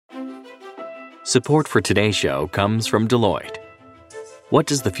Support for today's show comes from Deloitte. What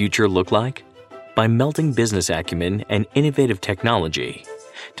does the future look like? By melding business acumen and innovative technology,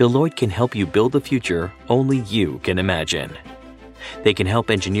 Deloitte can help you build the future only you can imagine. They can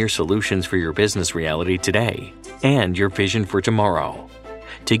help engineer solutions for your business reality today and your vision for tomorrow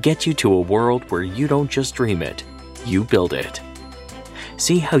to get you to a world where you don't just dream it, you build it.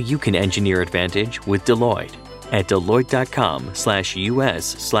 See how you can engineer advantage with Deloitte at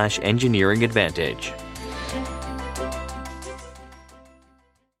deloitte.com/US/engineering advantage.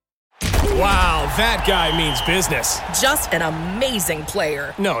 Wow, that guy means business. Just an amazing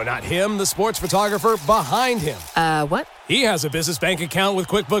player. No, not him, the sports photographer behind him. What? He has a business bank account with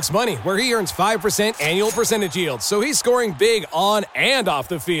QuickBooks Money where he earns 5% annual percentage yield, so he's scoring big on and off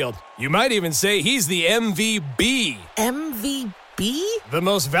the field. You might even say he's the MVB. MVP? The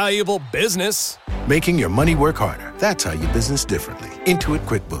most valuable business. Making your money work harder. That's how you business differently. Intuit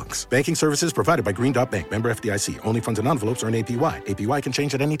QuickBooks. Banking services provided by Green Dot Bank. Member FDIC. Only funds and envelopes earn APY. APY can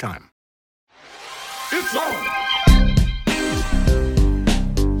change at any time. It's on!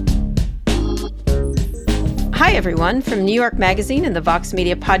 Hi, everyone. From New York Magazine and the Vox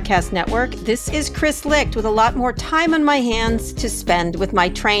Media Podcast Network, this is Chris Licht with a lot more time on my hands to spend with my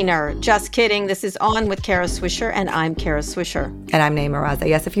trainer. Just kidding. This is On with Kara Swisher, and I'm Kara Swisher. And I'm Naima Raza.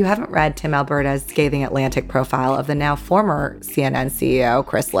 Yes, if you haven't read Tim Alberta's scathing Atlantic profile of the now former CNN CEO,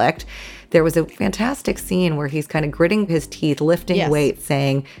 Chris Licht, there was a fantastic scene where he's kind of gritting his teeth, lifting weights,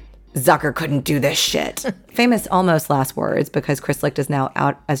 saying, Zucker couldn't do this shit. Famous almost last words, because Chris Licht is now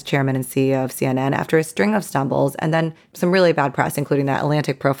out as chairman and CEO of CNN after a string of stumbles and then some really bad press, including that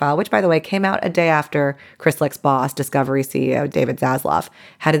Atlantic profile, which, by the way, came out a day after Chris Licht's boss, Discovery CEO David Zaslav,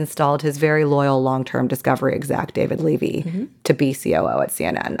 had installed his very loyal long-term Discovery exec, David Levy, to be COO at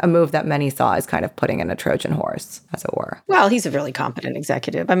CNN, a move that many saw as kind of putting in a Trojan horse, as it were. Well, he's a really competent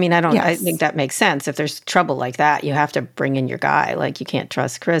executive. I mean, I think that makes sense. If there's trouble like that, you have to bring in your guy. Like, you can't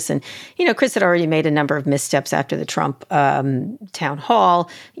trust Chris. And, you know, Chris had already made a number of missteps after the Trump town hall,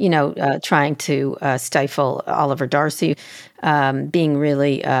 trying to stifle Oliver Darcy, being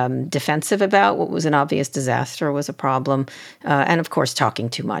really defensive about what was an obvious disaster was a problem. And of course, talking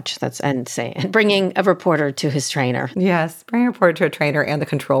too much. And bringing a reporter to his trainer. Yes, bringing a reporter to a trainer and the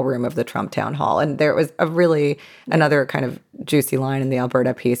control room of the Trump town hall. And there was another kind of juicy line in the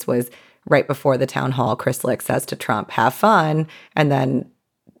Alberta piece was right before the town hall, Chris Licht says to Trump, have fun. And then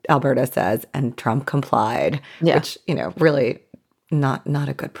Alberta says, and Trump complied, which, really not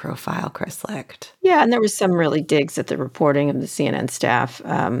a good profile, Chris Licht. Yeah, and there was some really digs at the reporting of the CNN staff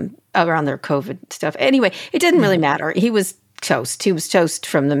around their COVID stuff. Anyway, it didn't really matter. He was toast. He was toast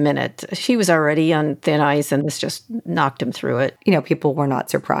from the minute. He was already on thin ice, and this just knocked him through it. People were not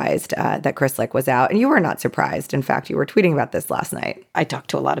surprised that Chris Licht was out, and you were not surprised. In fact, you were tweeting about this last night. I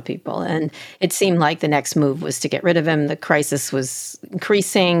talked to a lot of people, and it seemed like the next move was to get rid of him. The crisis was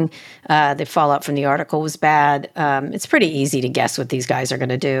increasing. The fallout from the article was bad. It's pretty easy to guess what these guys are going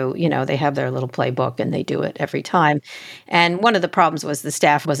to do. They have their little playbook, and they do it every time. And one of the problems was the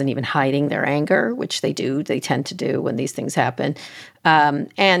staff wasn't even hiding their anger, which they do. They tend to do when these things happen. And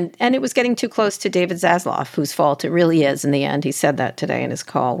it was getting too close to David Zaslav, whose fault it really is in the end. He said that today in his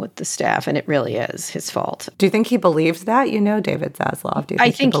call with the staff, and it really is his fault. Do you think he believes that? David Zaslav. Do you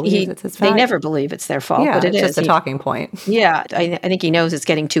think he believes it's his fault? They never believe it's their fault, but it is. It's just a talking point. Yeah, I think he knows it's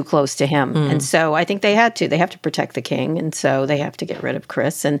getting too close to him. And so I think they have to protect the king, and so they have to get rid of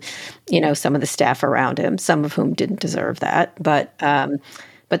Chris and, some of the staff around him, some of whom didn't deserve that. But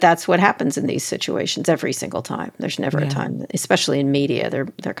that's what happens in these situations every single time. There's never a time, especially in media,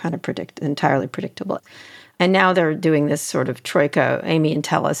 they're kind of entirely predictable. And now they're doing this sort of troika. Amy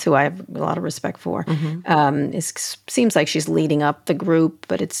Entellus, who I have a lot of respect for, seems like she's leading up the group,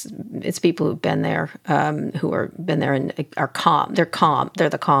 but it's people who've been there, who are been there and are calm. They're calm. They're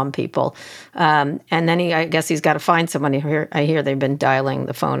the calm people. And then I guess he's got to find someone. I hear they've been dialing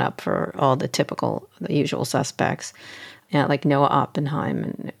the phone up for all the usual suspects. Like Noah Oppenheim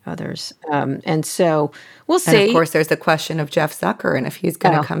and others. And so we'll see. And of course, there's the question of Jeff Zucker and if he's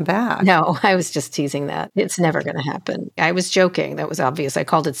going to come back. No, I was just teasing that. It's never going to happen. I was joking. That was obvious. I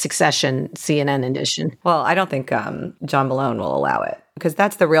called it Succession, CNN edition. Well, I don't think John Malone will allow it, because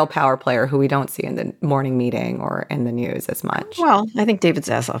that's the real power player who we don't see in the morning meeting or in the news as much. Well, I think David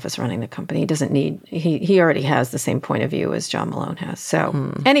Zaslav is running the company. He doesn't need, he already has the same point of view as John Malone has.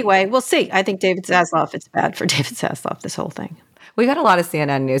 So anyway, we'll see. I think David Zaslav, it's bad for David Zaslav, this whole thing. We got a lot of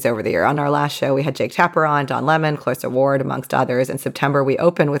CNN news over the year. On our last show, we had Jake Tapper on, Don Lemon, Clarissa Ward, amongst others. In September, we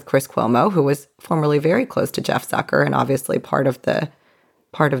opened with Chris Cuomo, who was formerly very close to Jeff Zucker and obviously part of the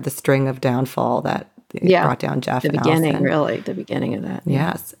string of downfall that brought down Jeff and Allison. The beginning of that.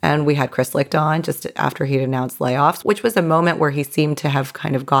 Yes. And we had Chris Licht on just after he'd announced layoffs, which was a moment where he seemed to have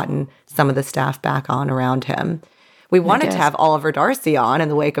kind of gotten some of the staff back on around him. We wanted to have Oliver Darcy on in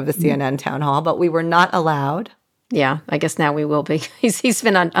the wake of the CNN town hall, but we were not allowed. Yeah, I guess now we will be. He's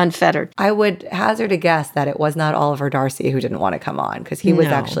been unfettered. I would hazard a guess that it was not Oliver Darcy who didn't want to come on, because he was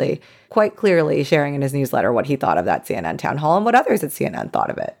actually quite clearly sharing in his newsletter what he thought of that CNN town hall and what others at CNN thought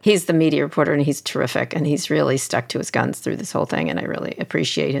of it. He's the media reporter, and he's terrific, and he's really stuck to his guns through this whole thing, and I really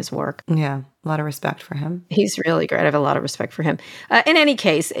appreciate his work. Yeah, a lot of respect for him. He's really great. I have a lot of respect for him. In any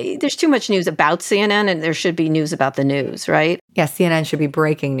case, there's too much news about CNN, and there should be news about the news, right? Yeah, CNN should be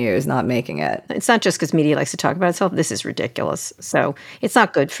breaking news, not making it. It's not just because media likes to talk about itself. This is ridiculous. So it's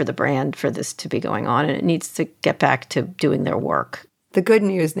not good for the brand for this to be going on, and it needs to get back to doing their work. The good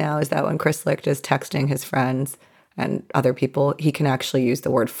news now is that when Chris Licht is texting his friends and other people, he can actually use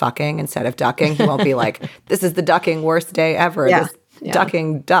the word fucking instead of ducking. He won't be like, this is the ducking worst day ever.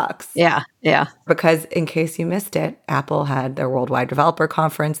 Ducking ducks. Yeah. Because in case you missed it, Apple had their Worldwide Developer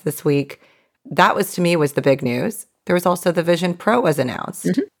Conference this week. That was, to me, was the big news. There was also the Vision Pro was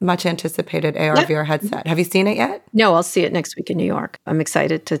announced. Much anticipated AR VR headset. Have you seen it yet? No, I'll see it next week in New York. I'm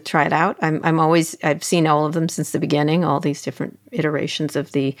excited to try it out. I've seen all of them since the beginning, all these different iterations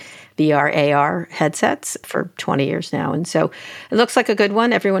of the VR AR headsets for 20 years now. And so it looks like a good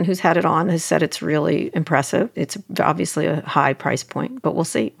one. Everyone who's had it on has said it's really impressive. It's obviously a high price point, but we'll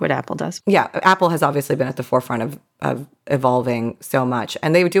see what Apple does. Yeah, Apple has obviously been at the forefront of evolving so much.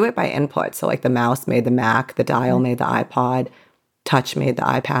 And they do it by input. So like the mouse made the Mac, the dial made the iPod, touch made the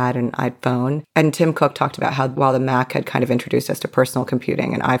iPad and iPhone. And Tim Cook talked about how while the Mac had kind of introduced us to personal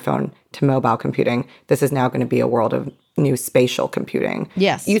computing and iPhone to mobile computing, this is now going to be a world of new spatial computing.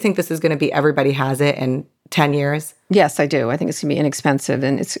 Yes. You think this is going to be everybody has it in 10 years? Yes, I do. I think it's going to be inexpensive,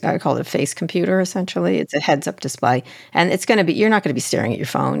 and I call it a face computer, essentially. It's a heads-up display, and it's going to be, you're not going to be staring at your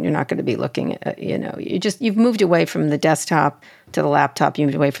phone. You're not going to be looking at, you've moved away from the desktop to the laptop. You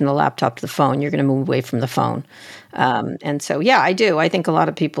moved away from the laptop to the phone. You're going to move away from the phone. And so, yeah, I do. I think a lot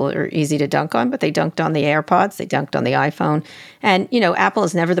of people are easy to dunk on, but they dunked on the AirPods. They dunked on the iPhone. And, Apple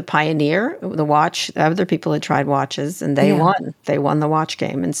is never the pioneer. The watch, other people had tried watches, and they won. They won the watch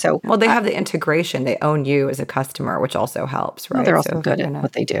game. And so... Well, they have the integration. They own you as a customer, which also helps, right? Well, they're also good at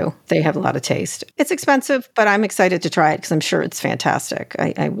what they do. They have a lot of taste. It's expensive, but I'm excited to try it because I'm sure it's fantastic.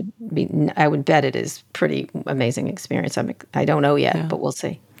 I would bet it is pretty amazing experience. I don't know yet, but we'll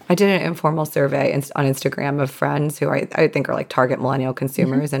see. I did an informal survey on Instagram of friends who I think are like target millennial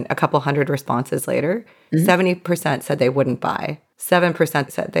consumers, and a couple hundred responses later, 70% said they wouldn't buy.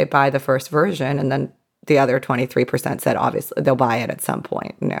 7% said they buy the first version, and then the other 23% said obviously they'll buy it at some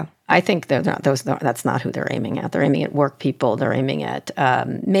point. I think that's not who they're aiming at. They're aiming at work people. They're aiming at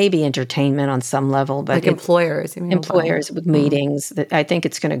maybe entertainment on some level, but like employers. Employers with meetings. I think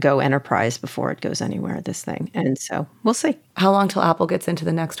it's going to go enterprise before it goes anywhere, this thing. And so we'll see. How long till Apple gets into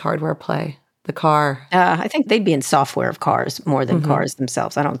the next hardware play? The car. I think they'd be in software of cars more than cars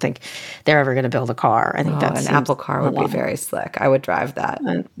themselves. I don't think they're ever going to build a car. I think that's an Apple car would be very slick. I would drive that.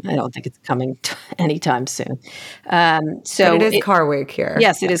 I don't think it's coming anytime soon. But it is car week here.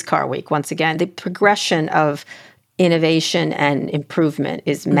 Yes, it is car week. Once again, the progression of innovation and improvement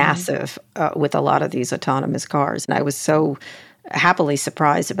is massive with a lot of these autonomous cars. And I was so happily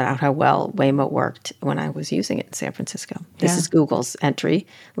surprised about how well Waymo worked when I was using it in San Francisco. This is Google's entry.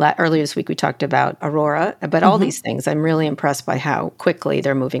 Earlier this week, we talked about Aurora, but all these things, I'm really impressed by how quickly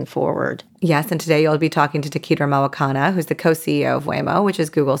they're moving forward. Yes, and today you'll be talking to Tekedra Mawakana, who's the co-CEO of Waymo, which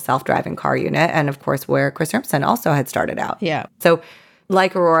is Google's self-driving car unit, and of course where Chris Urmson also had started out. Yeah. So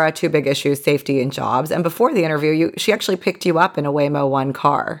like Aurora, two big issues, safety and jobs. And before the interview, she actually picked you up in a Waymo One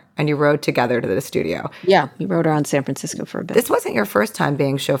car, and you rode together to the studio. Yeah, we rode around San Francisco for a bit. This wasn't your first time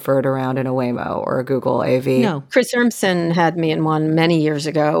being chauffeured around in a Waymo or a Google AV. No. Chris Urmson had me in one many years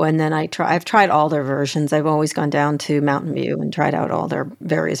ago, and then I've tried all their versions. I've always gone down to Mountain View and tried out all their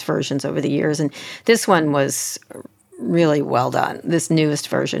various versions over the years. And this one was really well done. This newest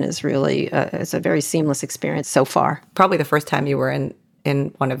version is really it's a very seamless experience so far. Probably the first time you were in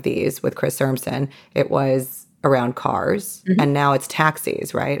one of these with Chris Urmson, it was around cars, and now it's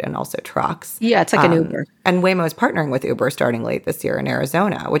taxis, right? And also trucks. Yeah, it's like an Uber. And Waymo is partnering with Uber starting late this year in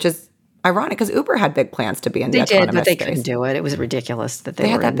Arizona, which is ironic because Uber had big plans to be in the autonomous space. They did, but they couldn't do it. It was ridiculous that they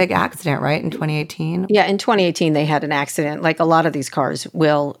had that big accident, right, in 2018? Yeah, in 2018 they had an accident, like a lot of these cars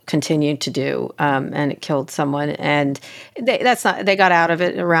will continue to do, and it killed someone. And they got out of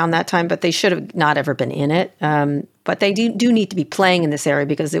it around that time, but they should have not ever been in it. But they do need to be playing in this area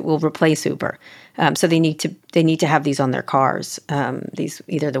because it will replace Uber. So they need to have these on their cars. These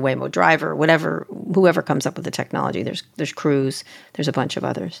either the Waymo driver, whoever comes up with the technology. There's Cruise. There's a bunch of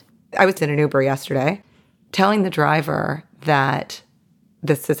others. I was in an Uber yesterday, telling the driver that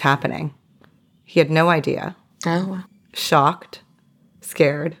this is happening. He had no idea. Oh, wow. Shocked,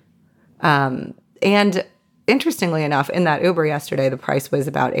 scared, and interestingly enough, in that Uber yesterday, the price was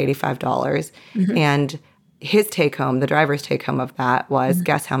about $85, and his take home, the driver's take home of that was,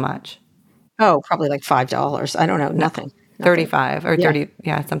 guess how much? Oh, probably like $5. I don't know, nothing. 35 or 30,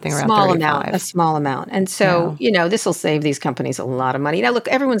 something around 35. A small amount. And so, this will save these companies a lot of money. Now, look,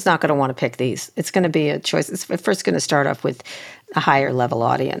 everyone's not going to want to pick these. It's going to be a choice. It's first going to start off with a higher level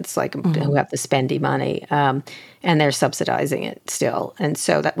audience, like who have the spendy money, and they're subsidizing it still. And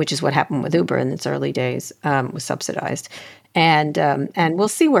so which is what happened with Uber in its early days, was subsidized. And we'll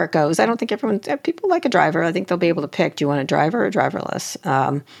see where it goes. I don't think people like a driver. I think they'll be able to pick, do you want a driver or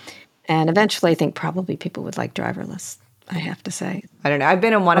driverless? And eventually I think probably people would like driverless, I have to say. I don't know. I've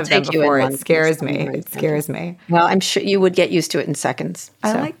been in one of them before. It scares me. It scares me. Well, I'm sure you would get used to it in seconds.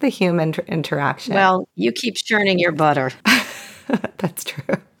 I like the human interaction. Well, you keep churning your butter. That's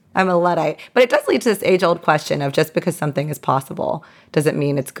true. I'm a Luddite. But it does lead to this age-old question of just because something is possible, does it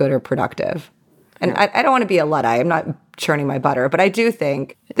mean it's good or productive? And I don't want to be a Luddite. I'm not churning my butter. But I do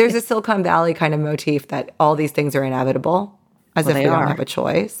think there's a Silicon Valley kind of motif that all these things are inevitable, as if we don't have a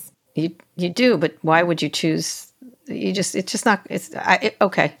choice. You do, but why would you choose? It's just not.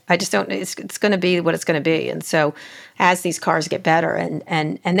 Okay. I just don't. It's going to be what it's going to be. And so, as these cars get better,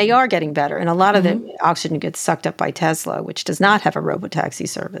 and they are getting better, and a lot of the oxygen gets sucked up by Tesla, which does not have a robotaxi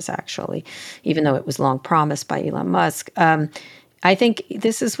service actually, even though it was long promised by Elon Musk. I think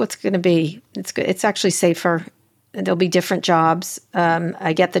this is what's going to be. It's actually safer. There'll be different jobs.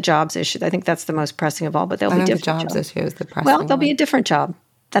 I get the jobs issue. I think that's the most pressing of all. But there'll be different jobs issue is the pressing. Well, there'll be a different job.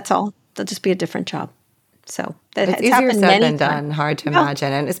 That's all. There'll just be a different job. So it's easier said than done. Hard to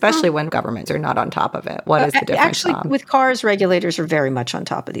imagine, and especially when governments are not on top of it. What is the difference? Actually, with cars, regulators are very much on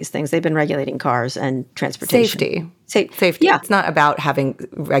top of these things. They've been regulating cars and transportation. Safety. Yeah. It's not about having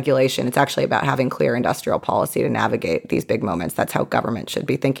regulation. It's actually about having clear industrial policy to navigate these big moments. That's how government should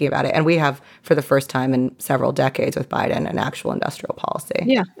be thinking about it. And we have, for the first time in several decades with Biden, an actual industrial policy.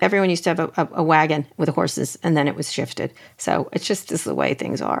 Yeah. Everyone used to have a wagon with horses, and then it was shifted. So it's just this is the way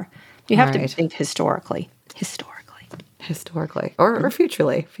things are. You have to think historically. Or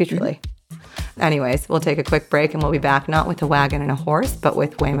futurely. Anyways, we'll take a quick break and we'll be back not with a wagon and a horse, but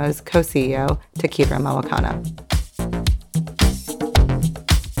with Waymo's co-CEO, Tekedra Mawakana.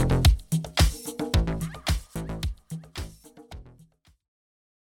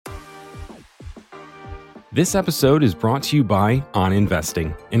 This episode is brought to you by On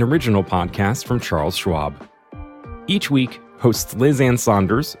Investing, an original podcast from Charles Schwab. Each week, hosts Liz Ann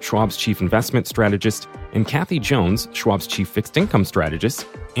Saunders, Schwab's chief investment strategist, and Kathy Jones, Schwab's chief fixed income strategist,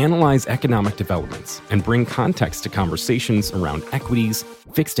 analyze economic developments and bring context to conversations around equities,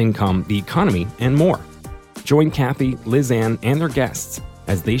 fixed income, the economy, and more. Join Kathy, Liz Ann, and their guests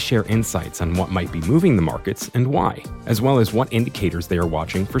as they share insights on what might be moving the markets and why, as well as what indicators they are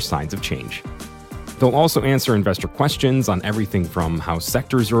watching for signs of change. They'll also answer investor questions on everything from how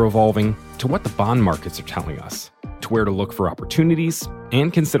sectors are evolving to what the bond markets are telling us, to where to look for opportunities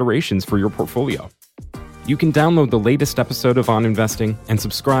and considerations for your portfolio. You can download the latest episode of On Investing and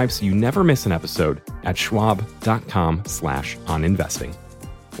subscribe so you never miss an episode at schwab.com/oninvesting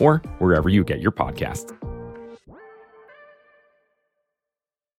or wherever you get your podcasts.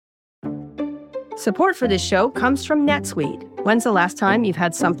 Support for this show comes from NetSuite. When's the last time you've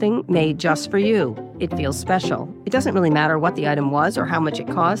had something made just for you? It feels special. It doesn't really matter what the item was or how much it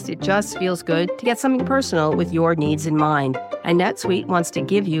cost. It just feels good to get something personal with your needs in mind. And NetSuite wants to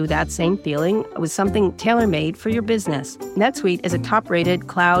give you that same feeling with something tailor-made for your business. NetSuite is a top-rated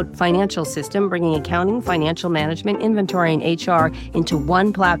cloud financial system bringing accounting, financial management, inventory, and HR into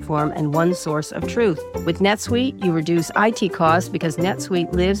one platform and one source of truth. With NetSuite, you reduce IT costs because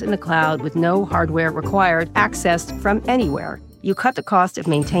NetSuite lives in the cloud with no hardware required, accessed from anywhere. You cut the cost of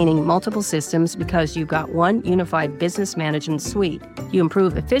maintaining multiple systems because you've got one unified business management suite. You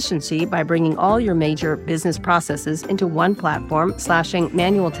improve efficiency by bringing all your major business processes into one platform, slashing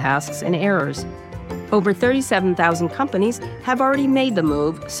manual tasks and errors. Over 37,000 companies have already made the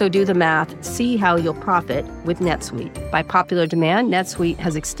move, so do the math, see how you'll profit with NetSuite. By popular demand, NetSuite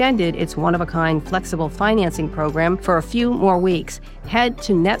has extended its one-of-a-kind flexible financing program for a few more weeks. Head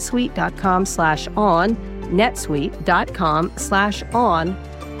to netsuite.com/on, netsuite.com/on,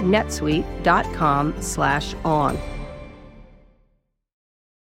 netsuite.com/on.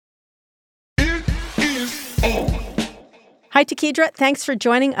 It is on. Hi, Tekedra. Thanks for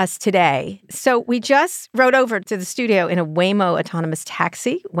joining us today. So we just rode over to the studio in a Waymo autonomous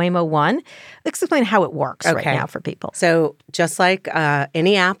taxi, Waymo 1. Let's explain how it works right now for people. So just like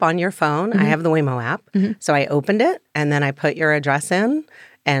any app on your phone, I have the Waymo app. So I opened it, and then I put your address in,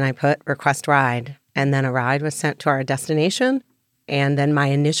 and I put request ride. And then a ride was sent to our destination. And then my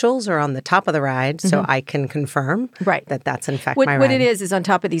initials are on the top of the ride, so I can confirm that that's in fact my ride. What it is on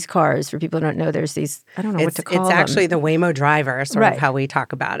top of these cars, for people who don't know, there's these, I don't know what to call them. It's actually the Waymo driver, sort of how we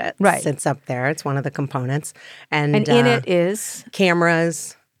talk about it. Right. Sits up there. It's one of the components. And in it is?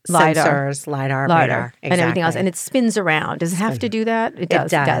 Cameras, LiDAR. sensors, LiDAR, radar, and everything else. And it spins around. Does it have to do that? It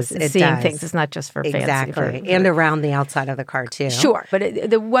does. It's seeing things. It's not just for fancy. And around the outside of the car, too. Sure. But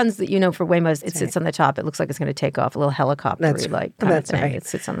the ones that you know for Waymos, it sits on the top. It looks like it's going to take off, a little helicopter-like kind of thing. Right. It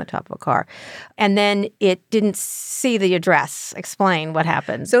sits on the top of a car. And then it didn't see the address. Explain what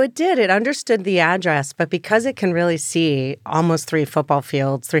happened. So it did. It understood the address, but because it can really see almost 3 football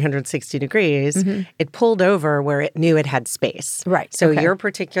fields, 360 degrees, it pulled over where it knew it had space. Right. So your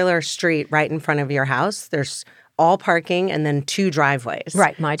particular street right in front of your house, there's all parking and then 2 driveways.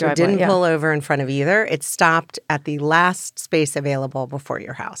 Right, my driveway. So it didn't pull over in front of either. It stopped at the last space available before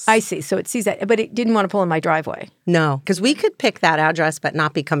your house. I see. So it sees that, but it didn't want to pull in my driveway. No, because we could pick that address but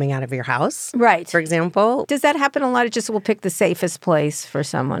not be coming out of your house. Right. For example. Does that happen a lot? It just will pick the safest place for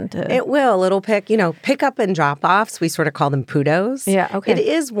someone to... It will. It'll pick, pick-up and drop-offs. We sort of call them PUDOs. Yeah, okay. It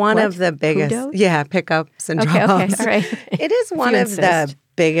is one of the biggest... PUDOs? Yeah, pickups and drop-offs. Okay, all right. It is one of the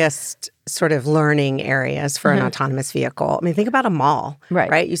biggest sort of learning areas for an autonomous vehicle. I mean, think about a mall,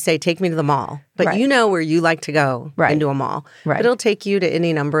 right? You say, take me to the mall, but you know where you like to go into a mall. Right. But it'll take you to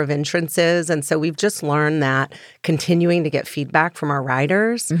any number of entrances. And so we've just learned that continuing to get feedback from our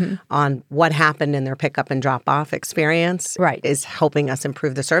riders on what happened in their pickup and drop-off experience is helping us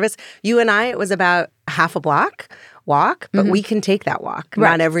improve the service. You and I, it was about half a block walk, but we can take that walk.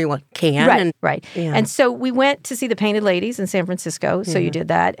 Not everyone can. Right. And so we went to see the Painted Ladies in San Francisco. So you did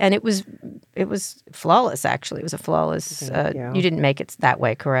that. And it was flawless, actually. It was a flawless... you didn't make it that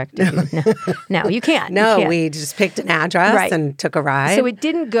way, correct? No, you can't. No, we just picked an address and took a ride. So it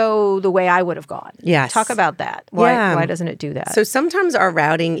didn't go the way I would have gone. Yes. Talk about that. Why doesn't it do that? So sometimes our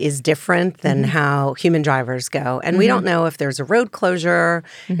routing is different than how human drivers go. And we don't know if there's a road closure,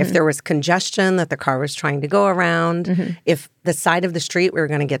 if there was congestion that the car was trying to go around, if the side of the street we were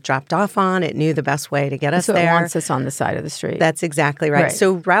going to get dropped off on, it knew the best way to get us there. So it wants us on the side of the street. That's exactly right.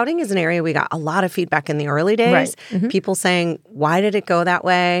 So routing is an area we got a lot of feedback in the early days. People saying, why did it go that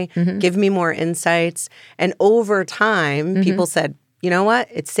way? Give me more insights. And over time, people said, you know what?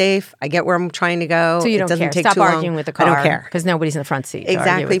 It's safe. I get where I'm trying to go. So you don't care. Stop arguing with the car. I don't care. Because nobody's in the front seat.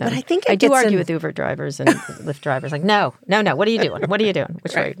 Exactly. But I think I do argue with Uber drivers and Lyft drivers. Like, no. What are you doing? What are you doing?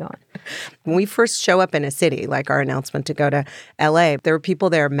 Which way are you going? When we first show up in a city, like our announcement to go to LA, there were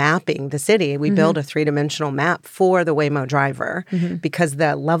people there mapping the city. We build a 3-dimensional map for the Waymo driver because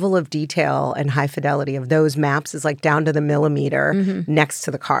the level of detail and high fidelity of those maps is like down to the millimeter next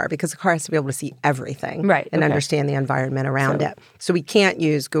to the car because the car has to be able to see everything and understand the environment around it. So we can't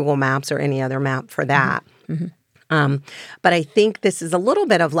use Google Maps or any other map for that. But I think this is a little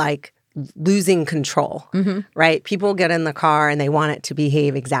bit of like losing control, right? People get in the car and they want it to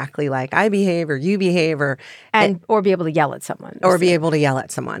behave exactly like I behave or you behave or be able to yell at someone.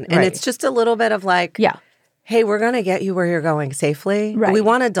 And it's just a little bit of like, hey, we're going to get you where you're going safely. Right. We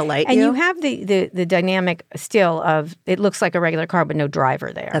want to delight you. And you have the dynamic still of it looks like a regular car, but no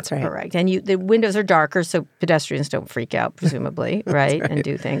driver there. That's right. Correct. And the windows are darker, so pedestrians don't freak out, presumably, right? And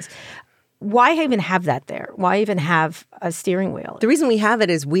do things. Why even have that there? Why even have a steering wheel? The reason we have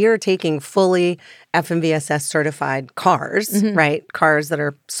it is we are taking fully FMVSS certified cars, right? Cars that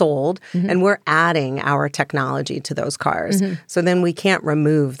are sold, and we're adding our technology to those cars. So then we can't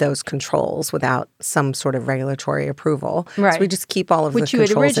remove those controls without some sort of regulatory approval. Right. So we just keep all of the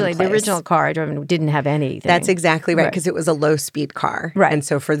controls in place. The original car I drove didn't have anything. That's exactly right, because it was a low-speed car. Right. And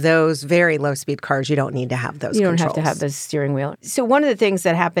so for those very low-speed cars, you don't need to have those controls. You don't have to have the steering wheel. So one of the things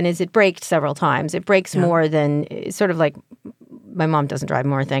that happened is it braked several times. It breaks more than sort of like my mom doesn't drive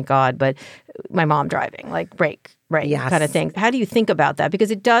more, thank God, but my mom driving, like brake kind of thing. How do you think about that? Because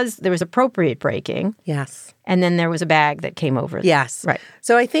there was appropriate braking. Yes. And then there was a bag that came over. Yes. Right.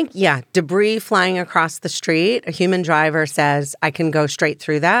 So I think, debris flying across the street, a human driver says, I can go straight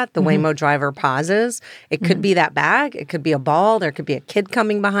through that. The Waymo driver pauses. It could be that bag. It could be a ball. There could be a kid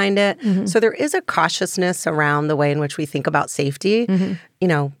coming behind it. So there is a cautiousness around the way in which we think about safety. You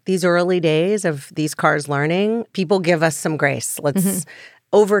know, these early days of these cars learning, people give us some grace.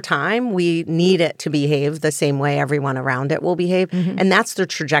 over time, we need it to behave the same way everyone around it will behave. And that's the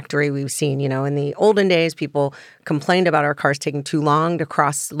trajectory we've seen. In the olden days, people complained about our cars taking too long to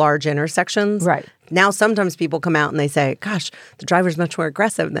cross large intersections. Right. Now, sometimes people come out and they say, gosh, the driver's much more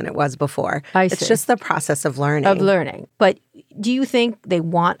aggressive than it was before. It's just the process of learning. But do you think they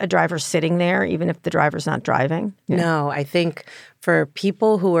want a driver sitting there even if the driver's not driving? No, I think for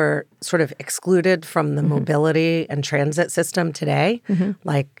people who are sort of excluded from the mobility and transit system today,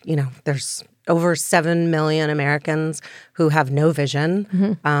 there's over 7 million Americans who have no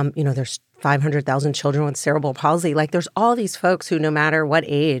vision. There's 500,000 children with cerebral palsy. There's all these folks who, no matter what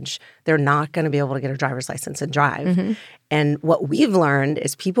age, they're not going to be able to get a driver's license and drive. And what we've learned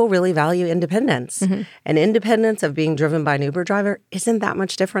is people really value independence. And independence of being driven by an Uber driver isn't that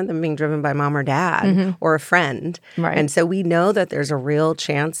much different than being driven by mom or dad or a friend. Right. And so we know that there's a real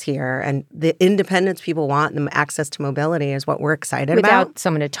chance here. And the independence people want, the access to mobility, is what we're excited about. Without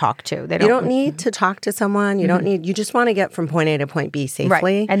someone to talk to. You don't need to talk to someone. You just want to get from point A to point B safely.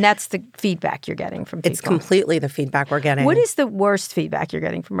 Right. And that's the feedback you're getting from people. It's completely the feedback we're getting. What is the worst feedback you're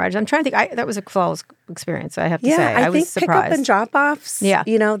getting from riders? I'm trying to think. That was a flawless experience, I have to say. I was think surprised. Pickup and drop-offs,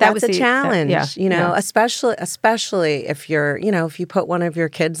 that's a challenge, especially if you're, if you put one of your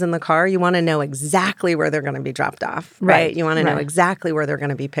kids in the car, you want to know exactly where they're going to be dropped off, right? You want to know exactly where they're going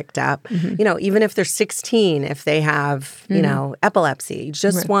to be picked up. Even if they're 16, if they have, epilepsy, you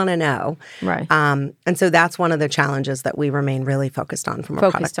just want to know. Right. And so that's one of the challenges that we remain really focused on from a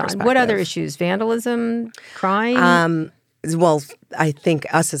product perspective. What other issues? Vandalism, crime? Well, I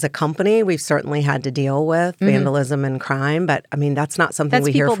think us as a company, we've certainly had to deal with vandalism and crime, but that's not something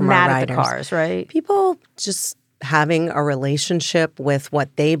we hear from our riders. That's people mad at the cars, right? People just having a relationship with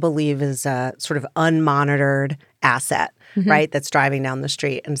what they believe is a sort of unmonitored asset, right, that's driving down the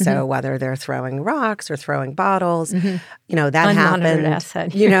street. And so whether they're throwing rocks or throwing bottles, that unmonitored happened.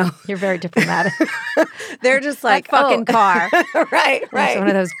 Asset. You're very diplomatic. They're just like, that fucking car. right. It's one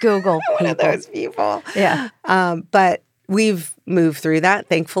of those Google people. One of those people. Yeah. But we've moved through that,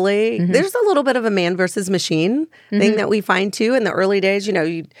 thankfully. There's a little bit of a man versus machine thing that we find, too. In the early days,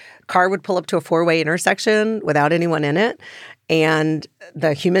 car would pull up to a four-way intersection without anyone in it, and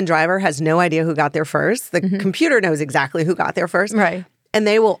the human driver has no idea who got there first. The computer knows exactly who got there first. Right. And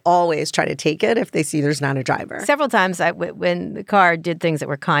they will always try to take it if they see there's not a driver. Several times when the car did things that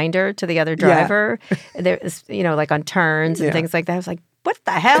were kinder to the other driver, there was, like on turns and things like that, I was like, what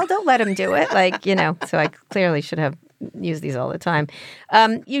the hell? Don't let him do it. So I clearly should have used these all the time.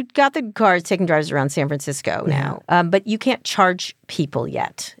 You got the cars taking drivers around San Francisco now, but you can't charge people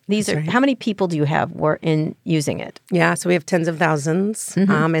yet. How many people do you have in using it? Yeah, so we have tens of thousands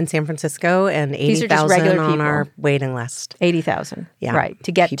in San Francisco and 80,000 on our waiting list. 80,000, right,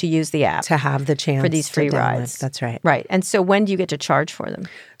 to get to use the app. To have the chance for these free rides. That's right. Right, and so when do you get to charge for them?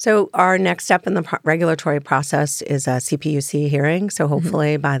 So our next step in the regulatory process is a CPUC hearing. So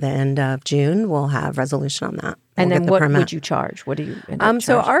hopefully by the end of June, we'll have resolution on that. And then what would you charge? What do you end up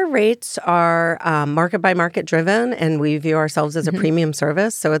So our rates are market by market driven, and we view ourselves as a premium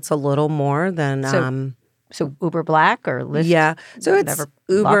service. So it's a little more than So Uber Black or Lyft? Yeah. So it's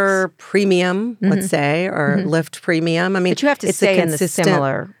Uber Premium, let's say, or Lyft Premium. But you have to stay in the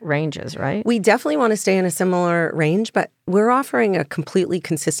similar ranges, right? We definitely want to stay in a similar range, but we're offering a completely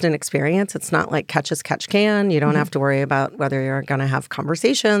consistent experience. It's not like catch as catch can. You don't have to worry about whether you're going to have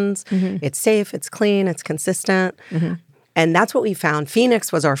conversations. It's safe, it's clean, it's consistent. And that's what we found.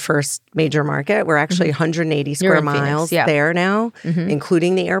 Phoenix was our first major market. We're actually 180 square miles there now,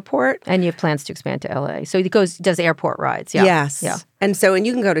 including the airport. And you have plans to expand to LA. So it does airport rides. Yeah. Yes. Yeah. And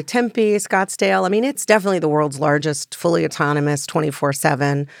you can go to Tempe, Scottsdale. It's definitely the world's largest fully autonomous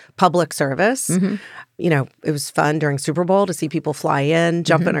 24/7 public service. It was fun during Super Bowl to see people fly in,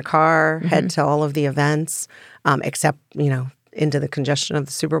 jump in a car, head to all of the events, except, into the congestion of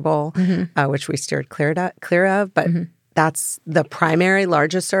the Super Bowl, which we steered clear of. But that's the primary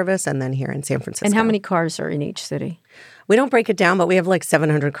largest service, and then here in San Francisco. And how many cars are in each city? We don't break it down, but we have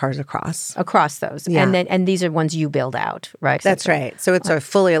 700 cars across. Across those. Yeah. And these are ones you build out, right? That's right. So it's a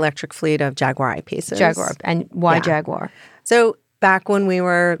fully electric fleet of Jaguar I-Paces. Jaguar. And why Jaguar? So back when we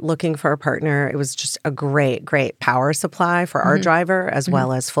were looking for a partner, it was just a great, great power supply for our driver as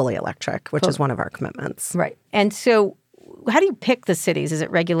well as fully electric, which is one of our commitments. Right. And so how do you pick the cities? Is it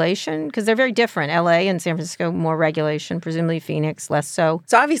regulation? Because they're very different. LA and San Francisco, more regulation. Presumably Phoenix, less so.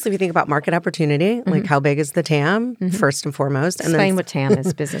 So obviously we think about market opportunity, like how big is the TAM, first and foremost. Explain what TAM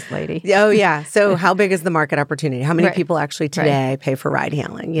is, business lady. Oh, yeah. So how big is the market opportunity? How many people actually today pay for ride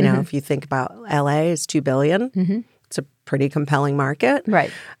hailing? If you think about LA is $2 billion. It's a pretty compelling market.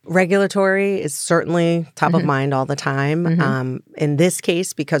 Right. Regulatory is certainly top of mind all the time. In this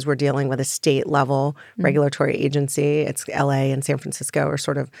case, because we're dealing with a state-level regulatory agency, it's LA and San Francisco are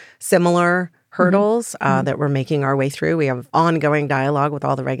sort of similar hurdles that we're making our way through. We have ongoing dialogue with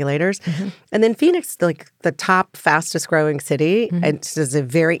all the regulators. And then Phoenix, like the top fastest growing city, it is a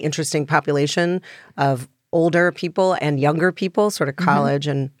very interesting population of older people and younger people, sort of college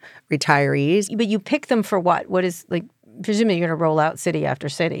and retirees. But you pick them for what? What is, like, presumably you're going to roll out city after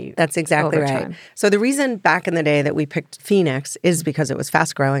city. That's exactly right. Time. So the reason back in the day that we picked Phoenix is because it was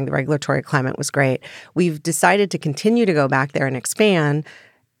fast growing. The regulatory climate was great. We've decided to continue to go back there and expand.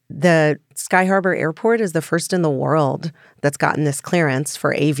 The Sky Harbor Airport is the first in the world that's gotten this clearance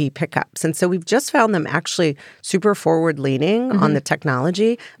for AV pickups. And so we've just found them actually super forward-leaning on the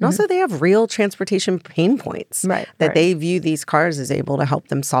technology. And also they have real transportation pain points that they view these cars as able to help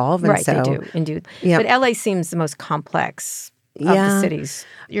them solve. And they do, indeed. But LA seems the most complex of the cities.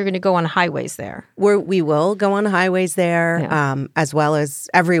 You're going to go on highways there. We will go on highways there, as well as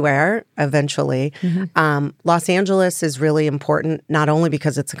everywhere eventually. Los Angeles is really important, not only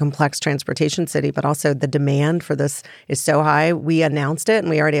because it's a complex transportation city, but also the demand for this is so high. We announced it, and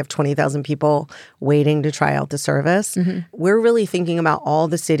we already have 20,000 people waiting to try out the service. We're really thinking about all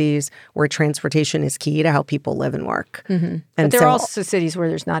the cities where transportation is key to how people live and work. But there are also cities where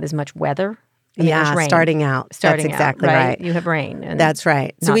there's not as much weather. I mean, starting out. That's exactly right. You have rain. And that's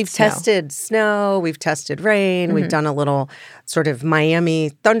right. So we've tested snow, we've tested rain, we've done a little sort of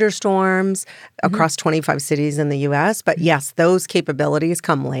Miami thunderstorms across 25 cities in the U.S. But yes, those capabilities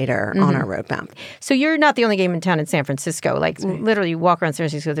come later on our roadmap. So you're not the only game in town in San Francisco. Like literally you walk around San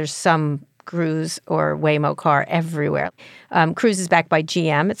Francisco, there's some Cruise or Waymo car everywhere. Cruise is backed by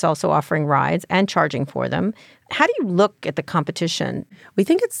GM. It's also offering rides and charging for them. How do you look at the competition? We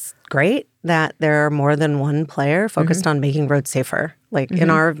think it's great that there are more than one player focused on making roads safer. Like in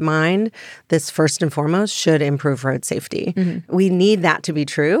our mind, this first and foremost should improve road safety. We need that to be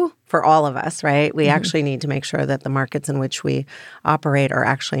true for all of us, right? We actually need to make sure that the markets in which we operate are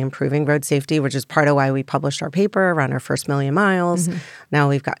actually improving road safety, which is part of why we published our paper around our first 1,000,000 miles. Now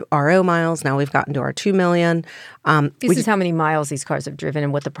we've got RO miles. Now we've gotten to our 2 million. This is how many miles these cars have driven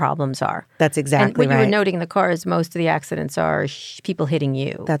and what the problems are. That's exactly and what right. you were noting in the car is most of the accidents are people hitting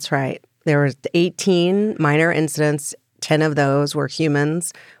you. That's right. There were 18 minor incidents. 10 of those were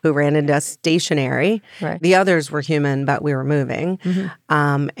humans who ran into us stationary. The others were human, but we were moving.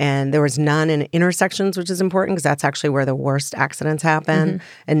 And there was none in intersections, which is important because that's actually where the worst accidents happen,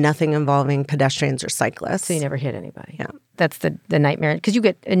 and nothing involving pedestrians or cyclists. So you never hit anybody. Yeah. That's the nightmare. Because you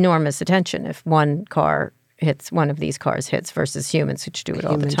get enormous attention if one of these cars hits versus humans, which do it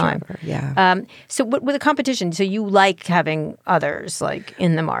all the time. So with the competition, so you like having others like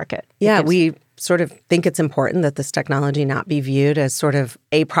in the market? Yeah, we sort of think it's important that this technology not be viewed as sort of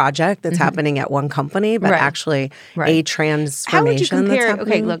a project that's happening at one company, but actually a transformation. How would you compare? That's happening.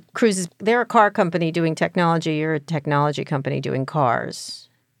 Okay, look, Cruise they're a car company doing technology. You're a technology company doing cars,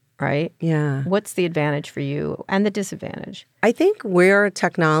 right? Yeah. What's the advantage for you and the disadvantage? I think we're a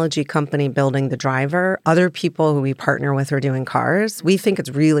technology company building the driver. Other people who we partner with are doing cars. We think it's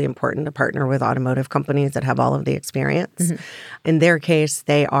really important to partner with automotive companies that have all of the experience. In their case,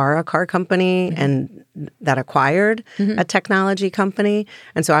 they are a car company and that acquired a technology company.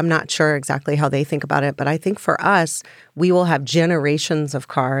 And so I'm not sure exactly how they think about it. But I think for us, we will have generations of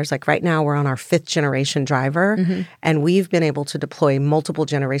cars. Like right now, we're on our 5th generation driver. And we've been able to deploy multiple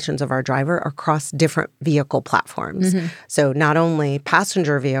generations of our driver across different vehicle platforms. So not only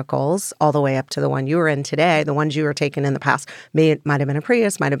passenger vehicles all the way up to the one you were in today, the ones you were taking in the past might have been a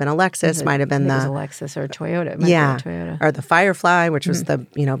Prius, might have been a Lexus, might have been it was a Lexus or a Toyota. Or the Firefly, which was the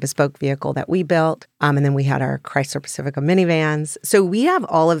bespoke vehicle that we built. And then we had our Chrysler Pacifica minivans. So we have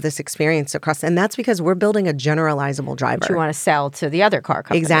all of this experience across, and that's because we're building a generalizable driver. Which you want to sell to the other car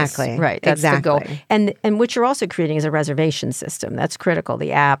companies. Exactly. Right. That's the goal. And what you're also creating is a reservation system. That's critical,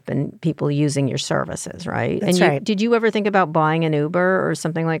 the app and people using your services, right? That's right. Did you ever think about buying an Uber or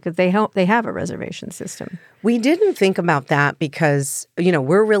something like that? They have a reservation system. We didn't think about that because,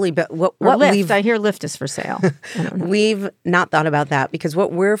 we're really Lyft. I hear Lyft is for sale. We've not thought about that because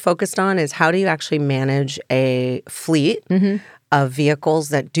what we're focused on is how do you actually manage a fleet of vehicles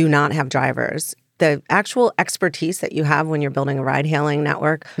that do not have drivers. The actual expertise that you have when you're building a ride-hailing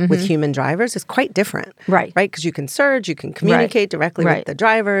network with human drivers is quite different. Right? Because you can surge, you can communicate directly with the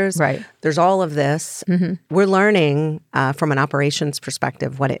drivers. There's all of this. We're learning from an operations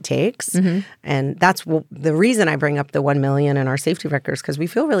perspective what it takes. And that's the reason I bring up the 1 million in our safety records, because we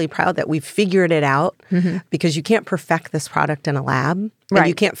feel really proud that we've figured it out because you can't perfect this product in a lab. And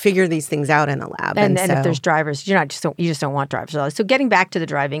you can't figure these things out in a lab. And if there's drivers, you just don't want drivers. So getting back to the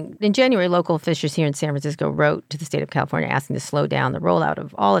driving, in January, local officials here in San Francisco wrote to the state of California asking to slow down the rollout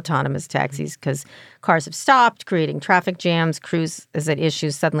of all autonomous taxis because cars have stopped, creating traffic jams. Crews is at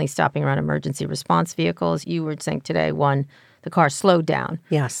issues suddenly stopping around emergency response vehicles. You were saying today, the car slowed down.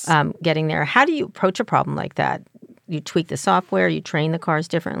 Yes. Getting there. How do you approach a problem like that? You tweak the software, you train the cars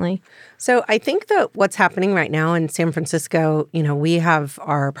differently? So I think that what's happening right now in San Francisco, we have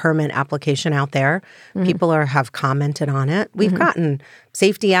our permit application out there. People have commented on it. We've gotten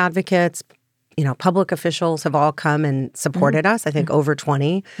safety advocates, public officials have all come and supported us. I think over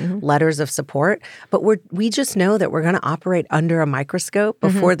 20 letters of support. But we just know that we're going to operate under a microscope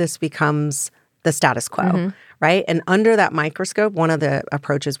before this becomes the status quo. Right? And under that microscope, one of the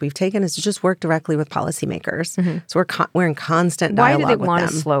approaches we've taken is to just work directly with policymakers. So we're in constant dialogue with them. Why do they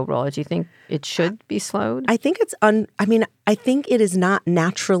want a slow roll? Do you think it should be slowed? I think I think it is not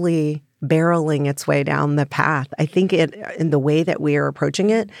naturally barreling its way down the path. I think in the way that we are approaching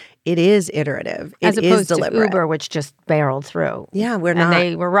it, it is iterative. As opposed to Uber, which just barreled through. Yeah, we're not. And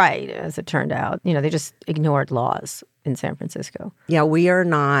they were right, as it turned out. They just ignored laws in San Francisco. Yeah, we are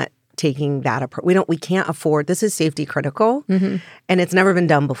not taking that approach. We can't afford, this is safety critical, and it's never been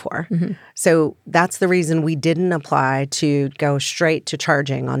done before. So that's the reason we didn't apply to go straight to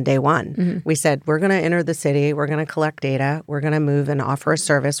charging on day one. We said, we're going to enter the city, we're going to collect data, we're going to move and offer a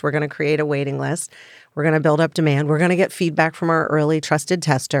service, we're going to create a waiting list, we're going to build up demand, we're going to get feedback from our early trusted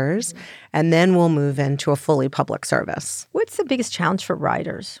testers, and then we'll move into a fully public service. What's the biggest challenge for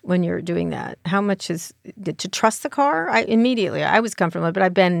riders when you're doing that? How much is to trust the car? I was comfortable, but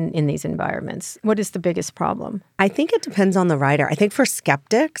I've been in these environments. What is the biggest problem? I think it depends on the rider. I think for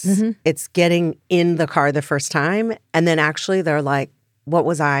skeptics, it's getting in the car the first time, and then actually they're like, what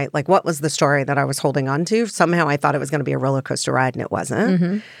was the story that I was holding on to? Somehow I thought it was going to be a roller coaster ride, and it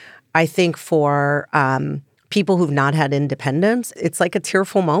wasn't. I think for people who've not had independence, it's like a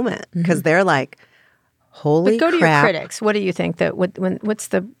tearful moment because they're like, holy crap. But go to your critics. What do you think? What's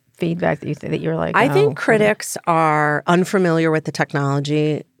the feedback that you think that you're like? I think critics are unfamiliar with the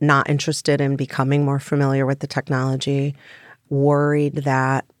technology, not interested in becoming more familiar with the technology, worried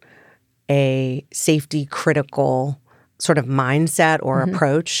that a safety critical sort of mindset or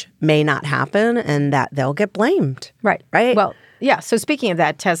approach may not happen and that they'll get blamed. Right. Right? Well, yeah. So speaking of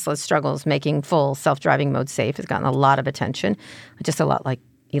that, Tesla's struggles making full self-driving mode safe has gotten a lot of attention, just a lot like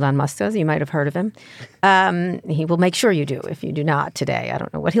Elon Musk does. You might have heard of him. He will make sure you do if you do not today. I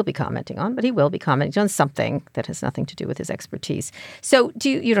don't know what he'll be commenting on, but he will be commenting on something that has nothing to do with his expertise. So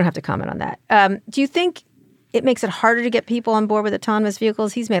you don't have to comment on that. Do you think it makes it harder to get people on board with autonomous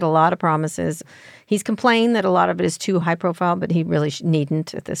vehicles? He's made a lot of promises. He's complained that a lot of it is too high profile, but he really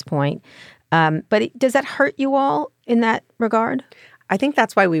needn't at this point. But does that hurt you all in that regard? I think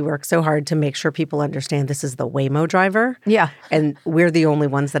that's why we work so hard to make sure people understand this is the Waymo driver. Yeah. And we're the only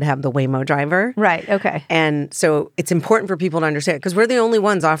ones that have the Waymo driver. Right. Okay. And so it's important for people to understand because we're the only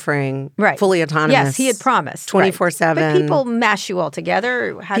ones offering fully autonomous. Yes, he had promised. 24/7. But people mash you all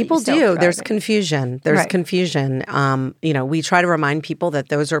together. How people do. You self-drive There's it? confusion. There's confusion. We try to remind people that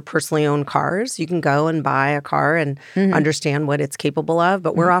those are personally owned cars. You can go and buy a car and understand what it's capable of.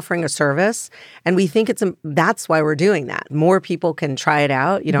 But we're offering a service. And we think that's why we're doing that. More people can try it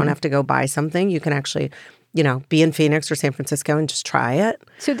out. You don't have to go buy something. You can actually, be in Phoenix or San Francisco and just try it.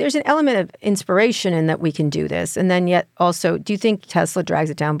 So there's an element of inspiration in that we can do this. And then yet also, do you think Tesla drags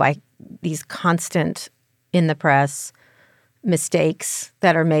it down by these constant in the press mistakes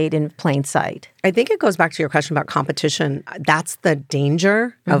that are made in plain sight? I think it goes back to your question about competition. That's the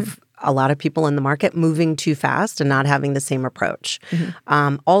danger of a lot of people in the market moving too fast and not having the same approach.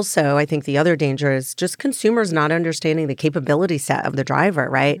 Also, I think the other danger is just consumers not understanding the capability set of the driver,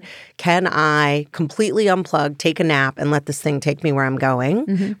 right? Can I completely unplug, take a nap, and let this thing take me where I'm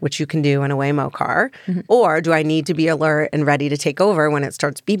going, which you can do in a Waymo car? Or do I need to be alert and ready to take over when it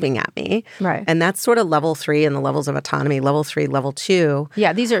starts beeping at me? Right. And that's sort of level 3 in the levels of autonomy, level 3, level 2.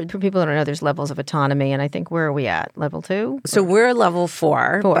 Yeah, these are, for people that don't know, there's levels of autonomy, and I think, where are we at? Level 2? So we're level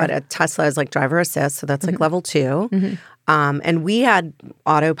 4, but a Tesla is like driver assist, so that's like level 2. And we had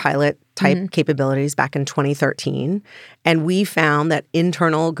autopilot type capabilities back in 2013. And we found that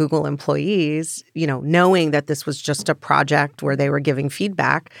internal Google employees, knowing that this was just a project where they were giving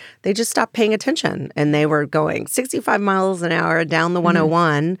feedback, they just stopped paying attention. And they were going 65 miles an hour down the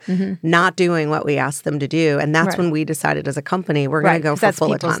 101, not doing what we asked them to do. And that's when we decided as a company, we're going to go for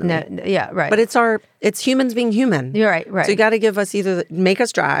full autonomy. But it's humans being human. You're right. So you got to give us make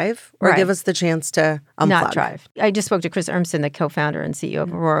us drive or give us the chance to unplug. Not drive. I just spoke to Chris Urmson, the co-founder and CEO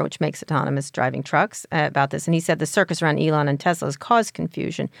of Aurora, which makes autonomous driving trucks about this, and he said the circus around Elon and Tesla has caused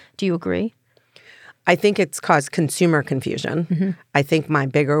confusion. Do you agree? I think it's caused consumer confusion. Mm-hmm. I think my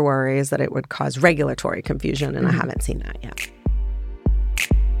bigger worry is that it would cause regulatory confusion, and I haven't seen that yet.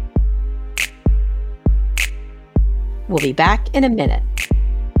 We'll be back in a minute.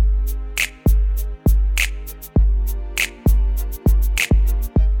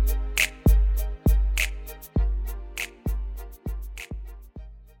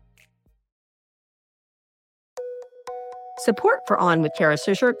 Support for On with Kara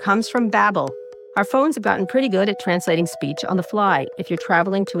Swisher comes from Babbel. Our phones have gotten pretty good at translating speech on the fly. If you're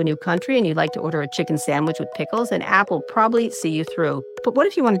traveling to a new country and you'd like to order a chicken sandwich with pickles, an app will probably see you through. But what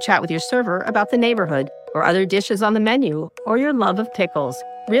if you want to chat with your server about the neighborhood, or other dishes on the menu, or your love of pickles?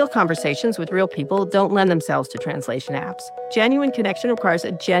 Real conversations with real people don't lend themselves to translation apps. Genuine connection requires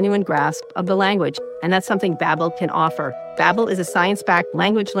a genuine grasp of the language, and that's something Babbel can offer. Babbel is a science-backed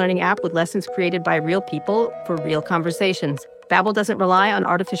language learning app with lessons created by real people for real conversations. Babbel doesn't rely on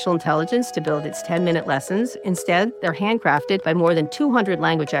artificial intelligence to build its 10-minute lessons. Instead, they're handcrafted by more than 200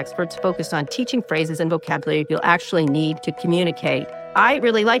 language experts focused on teaching phrases and vocabulary you'll actually need to communicate. I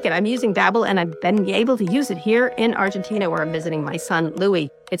really like it. I'm using Babbel, and I've been able to use it here in Argentina, where I'm visiting my son, Louis.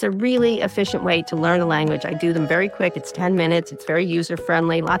 It's a really efficient way to learn a language. I do them very quick. It's 10 minutes. It's very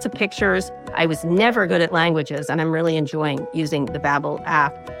user-friendly, lots of pictures. I was never good at languages, and I'm really enjoying using the Babbel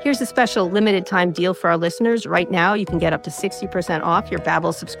app. Here's a special limited-time deal for our listeners. Right now, you can get up to 60% off your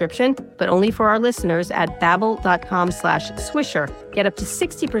Babbel subscription, but only for our listeners at babbel.com/Swisher. Get up to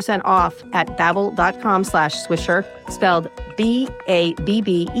 60% off at babbel.com/Swisher, spelled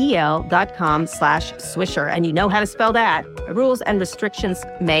BABBEL.com/Swisher. And you know how to spell that. Rules and restrictions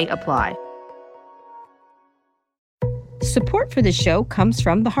may apply. Support for this show comes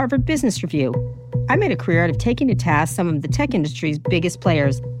from the Harvard Business Review. I made a career out of taking to task some of the tech industry's biggest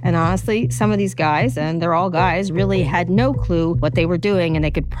players. And honestly, some of these guys, and they're all guys, really had no clue what they were doing, and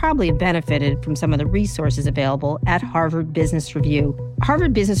they could probably have benefited from some of the resources available at Harvard Business Review.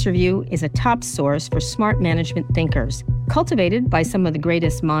 Harvard Business Review is a top source for smart management thinkers. Cultivated by some of the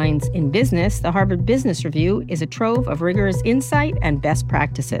greatest minds in business, the Harvard Business Review is a trove of rigorous insight and best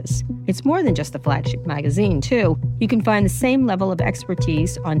practices. It's more than just a flagship magazine, too. You can find the same level of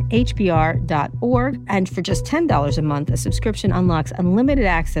expertise on hbr.org, and for just $10 a month, a subscription unlocks unlimited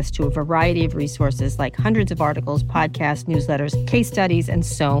access to a variety of resources like hundreds of articles, podcasts, newsletters, case studies, and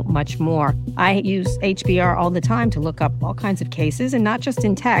so much more. I use HBR all the time to look up all kinds of cases, and not just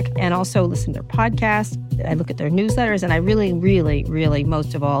in tech, and also listen to their podcasts. I look at their newsletters, and I really,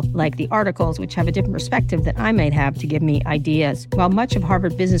 most of all, like the articles, which have a different perspective that I might have to give me ideas. While much of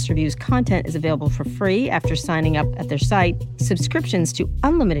Harvard Business Review's content is available for free after signing up at their site, subscriptions to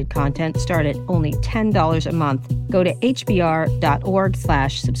unlimited content start at only $10 a month. Go to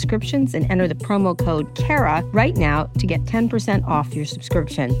hbr.org/subscriptions and enter the promo code KARA right now to get 10% off your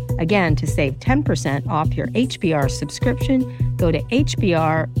subscription. Again, to save 10% off your HBR subscription, go to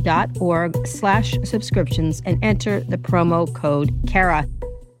hbr.org/subscriptions and enter the promo code KARA.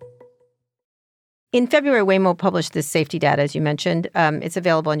 In February, Waymo published this safety data, as you mentioned. It's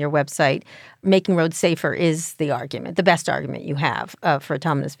available on your website. Making roads safer is the argument, the best argument you have for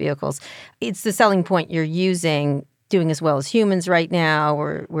autonomous vehicles. It's the selling point you're using, doing as well as humans right now.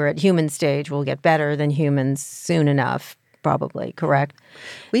 We're at human stage. We'll get better than humans soon enough, probably, correct?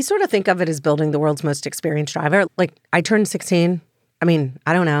 We sort of think of it as building the world's most experienced driver. Like, I turned 16. I mean,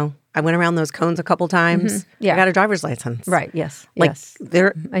 I don't know. I went around those cones a couple times. Mm-hmm. Yeah. I got a driver's license. Right, yes. Like, yes.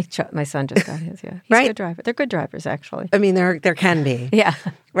 They're my son just got his, yeah. He's right? a good driver. They're good drivers, actually. I mean, there can be. Yeah.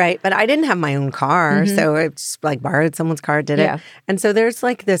 Right, but I didn't have my own car, so it's like borrowed someone's car, did it. Yeah. And so there's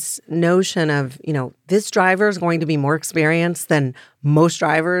like this notion of, this driver is going to be more experienced than most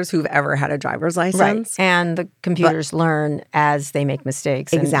drivers who've ever had a driver's license. Right. And the computers learn as they make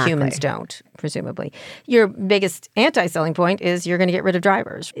mistakes, and humans don't, presumably. Your biggest anti-selling point is you're going to get rid of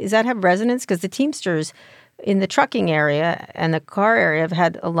drivers. Does that have resonance? Because the Teamsters in the trucking area and the car area have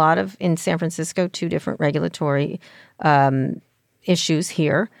had a lot of, in San Francisco, 2 different regulatory issues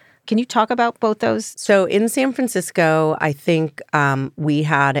here. Can you talk about both those? So in San Francisco, I think we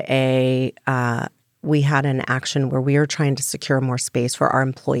had an action where we were trying to secure more space for our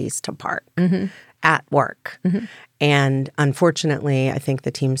employees to park at work. And unfortunately, I think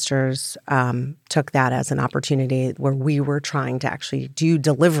the Teamsters took that as an opportunity where we were trying to actually do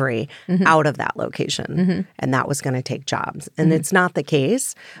delivery out of that location. And that was going to take jobs. And it's not the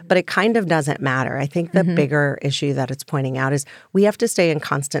case, but it kind of doesn't matter. I think the bigger issue that it's pointing out is we have to stay in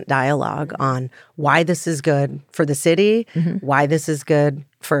constant dialogue on why this is good for the city, why this is good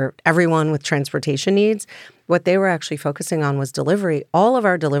for everyone with transportation needs. what they were actually focusing on was delivery. All of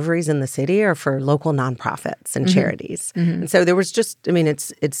our deliveries in the city are for local nonprofits and charities. And so there was just, I mean,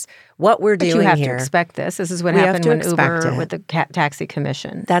 it's what we're doing here. But you have to expect this. This is what happened when Uber with the taxi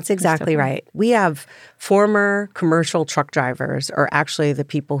commission. That's exactly right. We have former commercial truck drivers are actually the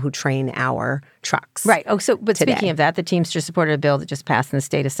people who train our trucks. Right. Oh, so, but today. Speaking of that, the Teamsters supported a bill that just passed in the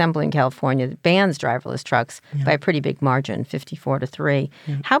state assembly in California that bans driverless trucks by a pretty big margin, 54-3.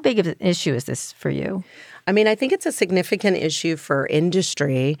 How big of an issue is this for you? I mean, I think it's a significant issue for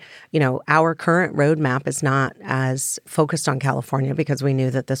industry. You know, our current roadmap is not as focused on California because we knew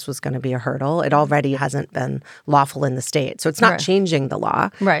that this was going to be a hurdle. It already hasn't been lawful in the state. So it's not changing the law.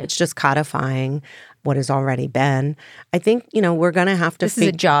 Right. It's just codifying what has already been. I think, you know, we're going to have to... This is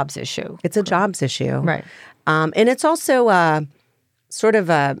a jobs issue. It's a jobs issue. Right. And it's also sort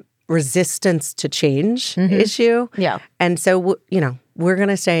of a resistance to change issue. Yeah. And so, you know, we're going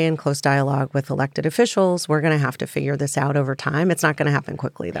to stay in close dialogue with elected officials. We're going to have to figure this out over time. It's not going to happen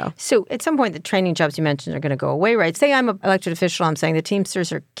quickly, though. So at some point, the training jobs you mentioned are going to go away, right? Say I'm an elected official. I'm saying the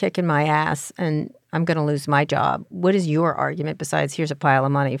Teamsters are kicking my ass and I'm going to lose my job. What is your argument besides here's a pile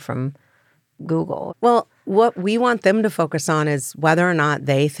of money from Google? Well, what we want them to focus on is whether or not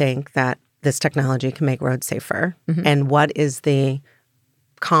they think that this technology can make roads safer and what is the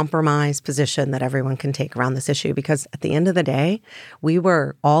compromise position that everyone can take around this issue. Because at the end of the day, we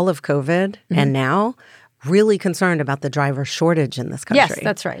were all of COVID and now really concerned about the driver shortage in this country. Yes,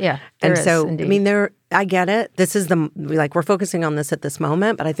 that's right. Yeah. And so, I mean, I get it. This is we're focusing on this at this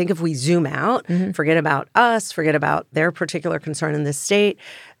moment, but I think if we zoom out, forget about us, forget about their particular concern in this state,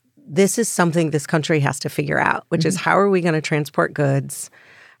 this is something this country has to figure out, which is how are we going to transport goods?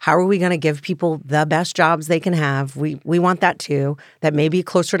 How are we going to give people the best jobs they can have? We want that too. That may be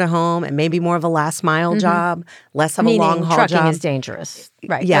closer to home and maybe more of a last mile job, less of a long haul job. Trucking is dangerous.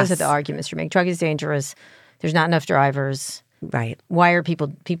 Right. Yes. Those are the arguments you're making. Trucking is dangerous. There's not enough drivers. Right. Why are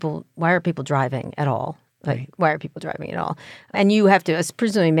people driving at all? Like, why are people driving at all? And you have to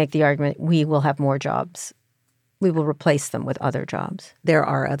presumably make the argument we will have more jobs. We will replace them with other jobs. There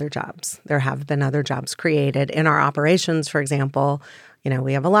are other jobs. There have been other jobs created. In our operations, for example, you know,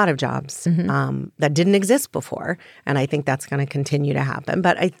 we have a lot of jobs that didn't exist before. And I think that's going to continue to happen.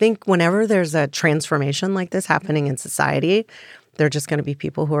 But I think whenever there's a transformation like this happening in society, there are just going to be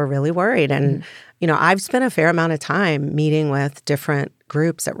people who are really worried. And, you know, I've spent a fair amount of time meeting with different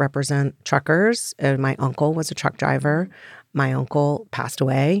groups that represent truckers. My uncle was a truck driver. My uncle passed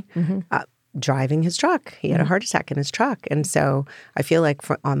away driving his truck. He had a heart attack in his truck. And so I feel like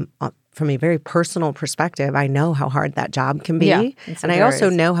from a very personal perspective, I know how hard that job can be. Yeah, and I also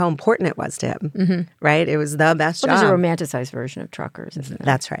know how important it was to him, right? It was the best job. There's a romanticized version of truckers, isn't there?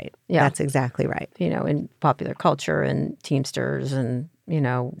 That's right. Yeah. That's exactly right. You know, in popular culture and Teamsters and, you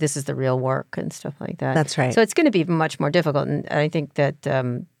know, this is the real work and stuff like that. That's right. So it's going to be much more difficult. And I think that,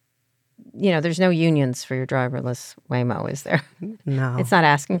 you know, there's no unions for your driverless Waymo, is there? No. It's not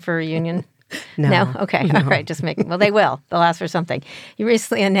asking for a union? No. Okay. No. All right. Just making. Well, they will. They'll ask for something. You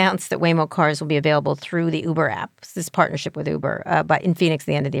recently announced that Waymo cars will be available through the Uber app. This partnership with Uber, but in Phoenix at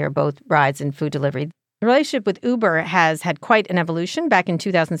the end of the year, both rides and food delivery. The relationship with Uber has had quite an evolution. Back in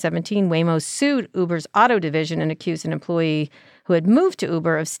 2017, Waymo sued Uber's auto division and accused an employee who had moved to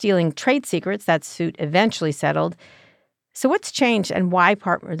Uber of stealing trade secrets. That suit eventually settled. So what's changed and why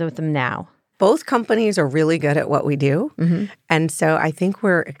partner with them now? Both companies are really good at what we do. And so I think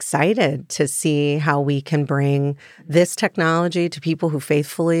we're excited to see how we can bring this technology to people who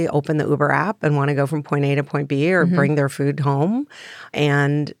faithfully open the Uber app and want to go from point A to point B or bring their food home.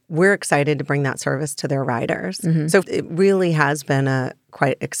 And we're excited to bring that service to their riders. So it really has been a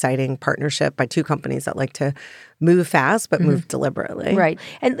quite exciting partnership by two companies that like to move fast but move deliberately. Right.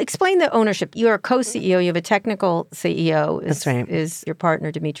 And explain the ownership. You're a co-CEO. You have a technical CEO. That's right. Is your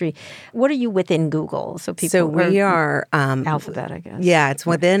partner, Dimitri. What are you within Google? So we are Alphabet, I guess. Yeah, it's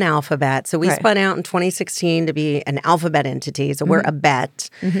within Alphabet. So we spun out in 2016 to be an Alphabet entity. So we're a bet.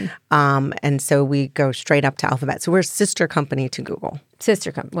 And so we go straight up to Alphabet. So we're a sister company to Google.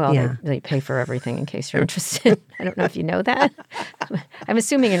 Sister company. Well, they pay for everything in case you're interested. I don't know if you know that. I'm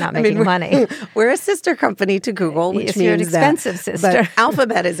assuming you're not making money. We're a sister company to Google, which means you're an expensive sister. But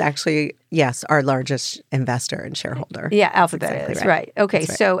Alphabet is actually, yes, our largest investor and shareholder. Yeah, Alphabet is, right. Okay,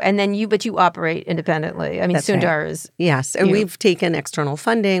 so, and then you operate independently. I mean, Sundar is... Yes, and we've taken external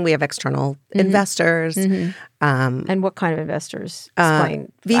funding. We have external investors. And what kind of investors?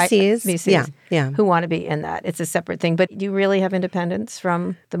 Explain. VCs. Yeah. Who want to be in that. It's a separate thing. But do you really have independence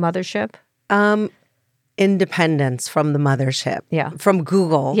from the mothership? independence from the mothership. Yeah. From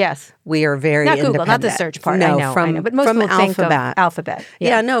Google. Yes. We are very not independent. Google, not the search part. No, I know. But most from people think of Alphabet. Alphabet.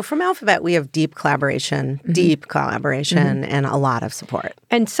 Yeah, no, from Alphabet, we have deep collaboration and a lot of support.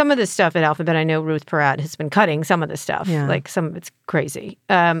 And some of the stuff at Alphabet, I know Ruth Porat has been cutting some of the stuff. Yeah. Like some of it's crazy.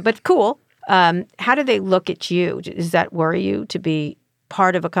 But cool. How do they look at you? Does that worry you to be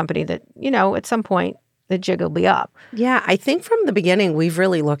part of a company that, at some point, the jig will be up? Yeah, I think from the beginning, we've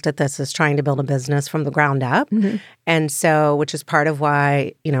really looked at this as trying to build a business from the ground up. And so, which is part of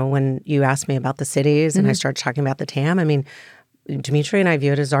why, when you asked me about the cities and I started talking about the TAM, I mean, Dimitri and I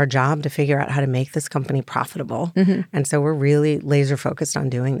view it as our job to figure out how to make this company profitable. And so we're really laser focused on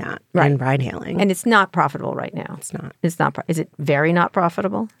doing that in ride hailing. And it's not profitable right now. It's not. It's not. Is it very not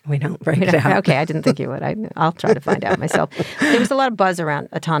profitable? We don't break it out. Okay, I didn't think you would. I'll try to find out myself. There was a lot of buzz around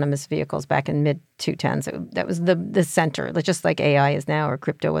autonomous vehicles back in mid-2010s. That was the center, just like AI is now or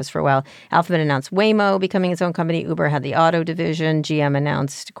crypto was for a while. Alphabet announced Waymo becoming its own company. Uber had the auto division. GM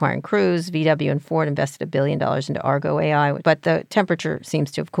announced acquiring Cruise. VW and Ford invested $1 billion into Argo AI. But the temperature seems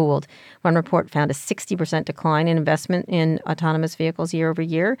to have cooled. One report found a 60% decline in investment in autonomous vehicles year over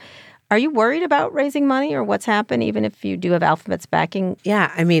year. Are you worried about raising money or what's happened, even if you do have Alphabet's backing?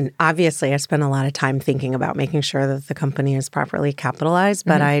 Yeah, I mean, obviously, I spend a lot of time thinking about making sure that the company is properly capitalized,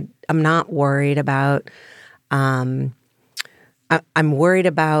 but I'm not worried about. I'm worried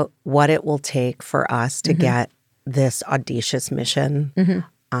about what it will take for us to get this audacious mission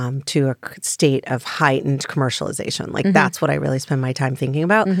to a state of heightened commercialization. Like that's what I really spend my time thinking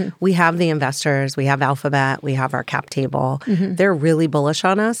about. We have the investors, we have Alphabet, we have our cap table. They're really bullish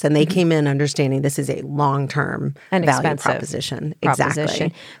on us, and they came in understanding this is a long-term value proposition.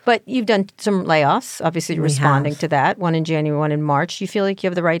 Exactly. But you've done some layoffs, obviously responding to that. One in January, one in March. Do you feel like you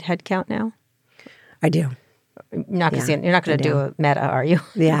have the right headcount now? I do. You're not going to do a Meta, are you?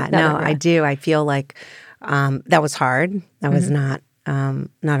 Yeah, no, I do. I feel like that was hard. That was not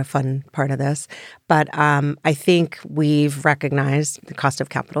a fun part of this. But I think we've recognized the cost of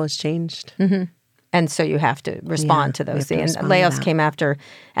capital has changed. And so you have to respond to those things. And layoffs came after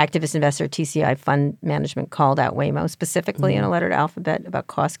activist investor TCI Fund Management called out Waymo specifically in a letter to Alphabet about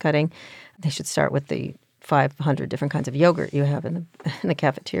cost cutting. They should start with the 500 different kinds of yogurt you have in the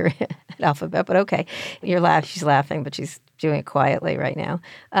cafeteria at Alphabet. But okay, she's laughing, but she's doing it quietly right now.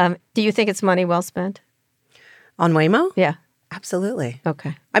 Do you think it's money well spent? On Waymo? Yeah. Absolutely.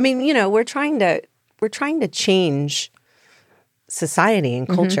 Okay. I mean, we're trying to change society and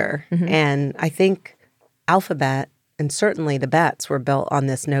culture. And I think Alphabet and certainly the bets were built on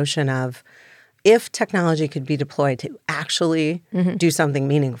this notion of if technology could be deployed to actually do something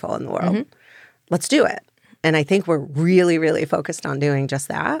meaningful in the world, let's do it. And I think we're really, really focused on doing just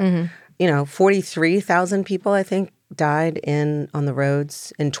that. 43,000 people, I think, died on the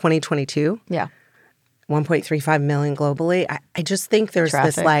roads in 2022. Yeah. 1.35 million globally. I just think there's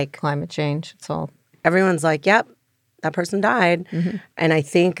Traffic, this climate change. It's all. Everyone's like, yep, that person died. And I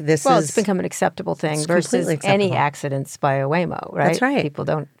think it's become an acceptable thing versus any accidents by a Waymo, right? That's right. People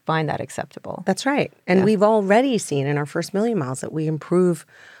don't find that acceptable. That's right. And we've already seen in our first million miles that we improve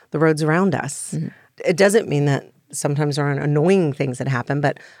the roads around us. It doesn't mean that sometimes there aren't annoying things that happen,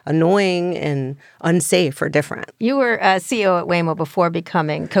 but annoying and unsafe are different. You were CEO at Waymo before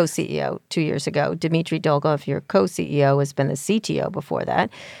becoming co-CEO 2 years ago. Dmitry Dolgov, your co-CEO, has been the CTO before that.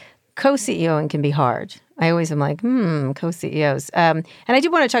 Co-CEOing can be hard. I always am like, co-CEOs. And I do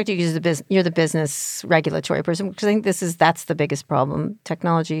want to talk to you because you're the business regulatory person, because I think that's the biggest problem.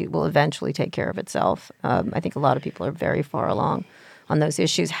 Technology will eventually take care of itself. I think a lot of people are very far along on those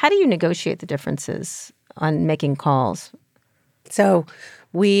issues. How do you negotiate the differences on making calls? So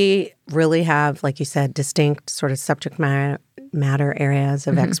we really have, like you said, distinct sort of subject matter areas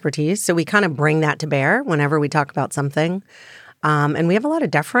of expertise. So we kind of bring that to bear whenever we talk about something. And we have a lot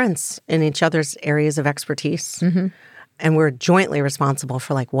of deference in each other's areas of expertise. And we're jointly responsible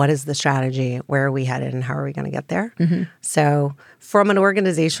for what is the strategy, where are we headed, and how are we going to get there? So from an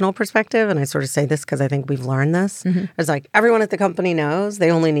organizational perspective, and I sort of say this because I think we've learned this, it's like everyone at the company knows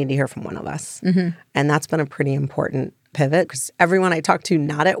they only need to hear from one of us. And that's been a pretty important pivot because everyone I talk to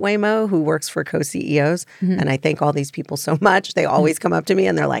not at Waymo who works for co-CEOs, and I thank all these people so much, they always come up to me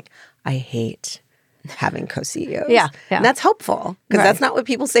and they're like, I hate having co-CEOs. Yeah. And that's helpful because that's not what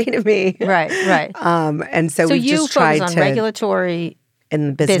people say to me. Right. And so we just tried to... on regulatory in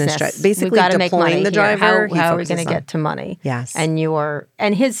the business. Basically deploying make money the driver. How are we going to get to money? Yes.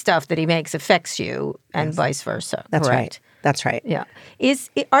 And his stuff that he makes affects you and vice versa. That's correct? right. That's right. Yeah.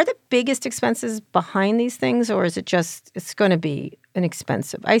 Are the biggest expenses behind these things, or is it just it's going to be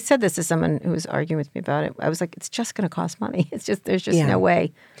inexpensive. I said this to someone who was arguing with me about it. I was like, it's just going to cost money. It's just, there's just no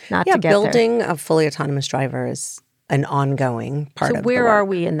way not to get building there. a fully autonomous driver is an ongoing part of the work. So where are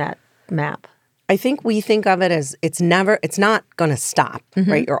we in that map? I think we think of it as it's not going to stop,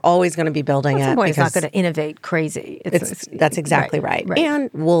 right? You're always going to be building it. It's not going to innovate crazy. That's exactly right. And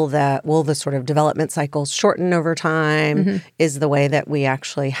will the sort of development cycles shorten over time? Is the way that we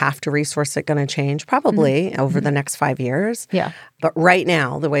actually have to resource it going to change? Probably over the next 5 years. Yeah. But right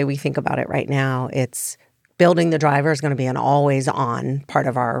now, the way we think about it right now, it's building the driver is going to be an always-on part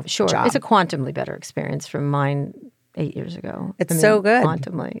of our job. It's a quantumly better experience from mine 8 years ago. So good.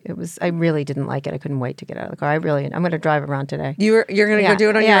 Quantumly. I really didn't like it. I couldn't wait to get out of the car. I'm going to drive around today. You're going to go do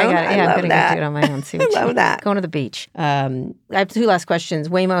it on your own? I'm going to go do it on my own. I love that. Going to the beach. I have 2 last questions.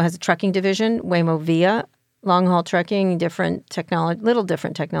 Waymo has a trucking division, Waymo Via. Long-haul trucking, different technology, little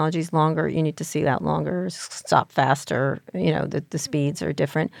different technologies, longer. You need to see that longer, stop faster. The speeds are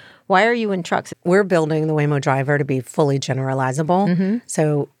different. Why are you in trucks? We're building the Waymo driver to be fully generalizable.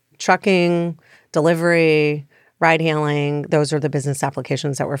 So trucking, delivery, ride-hailing, those are the business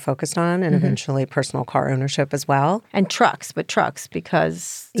applications that we're focused on, and eventually personal car ownership as well. And trucks,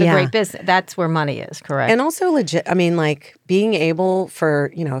 because it's a great business. That's where money is, correct? And also being able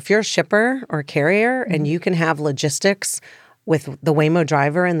for, if you're a shipper or a carrier and you can have logistics with the Waymo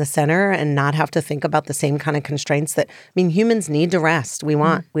driver in the center and not have to think about the same kind of constraints humans need to rest. We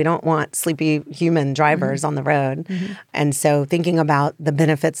don't want sleepy human drivers on the road. And so thinking about the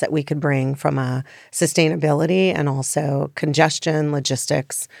benefits that we could bring from a sustainability and also congestion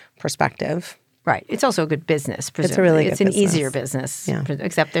logistics perspective. Right. It's also a good business, presumably. It's a really good business. business. Easier business, Yeah.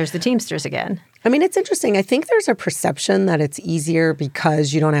 Except there's the Teamsters again. It's interesting. I think there's a perception that it's easier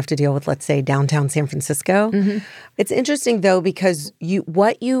because you don't have to deal with, let's say, downtown San Francisco. It's interesting, though, because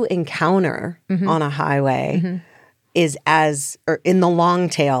what you encounter on a highway is or in the long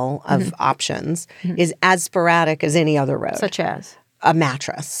tail of options, is as sporadic as any other road. Such as? A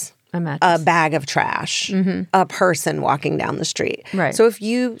mattress. A bag of trash. A person walking down the street. Right. So if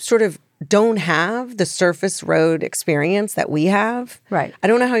you sort of don't have the surface road experience that we have, right, I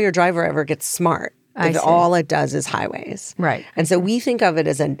don't know how your driver ever gets smart if all it does is highways. Right. And so we think of it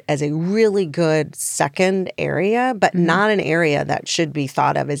as a really good second area, but not an area that should be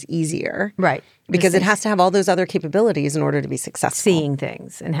thought of as easier. Right. Because it has to have all those other capabilities in order to be successful. Seeing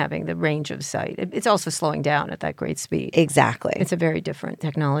things and having the range of sight. It's also slowing down at that great speed. Exactly. It's a very different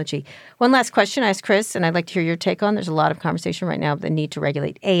technology. One last question I asked Chris, and I'd like to hear your take on. There's a lot of conversation right now about the need to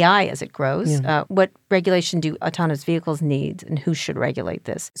regulate AI as it grows. Yeah. What regulation do autonomous vehicles need, and who should regulate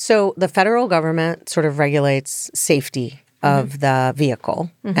this? So the federal government sort of regulates safety of the vehicle.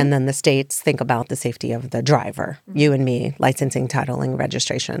 And then the states think about the safety of the driver, you and me, licensing, titling,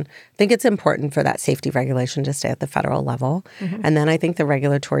 registration. I think it's important for that safety regulation to stay at the federal level. And then I think the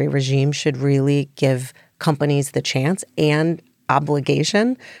regulatory regime should really give companies the chance and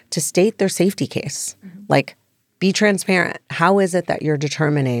obligation to state their safety case. Be transparent. How is it that you're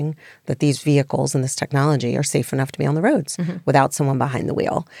determining that these vehicles and this technology are safe enough to be on the roads without someone behind the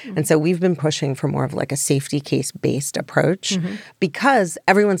wheel? And so we've been pushing for more of a safety case-based approach because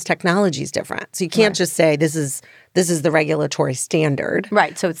everyone's technology is different. So you can't just say this is the regulatory standard.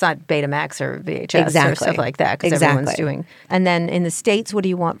 Right. So it's not Betamax or VHS or stuff like that because everyone's doing. And then in the states, what do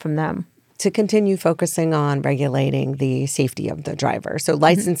you want from them? To continue focusing on regulating the safety of the driver. So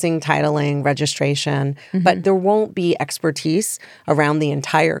licensing, titling, registration, but there won't be expertise around the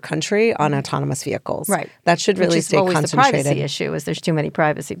entire country on autonomous vehicles. Right. That should really stay concentrated. The privacy issue is there's too many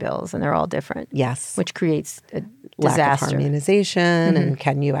privacy bills and they're all different. Yes. Which creates a lack disaster. of harmonization and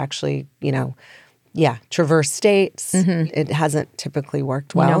can you actually, traverse states. It hasn't typically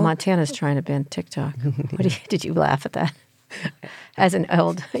worked well. Montana's trying to ban TikTok. Did you laugh at that? As an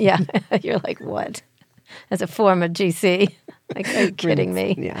old, you're like, what? As a former GC? Are you kidding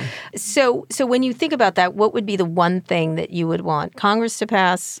me? Yeah. So when you think about that, what would be the one thing that you would want Congress to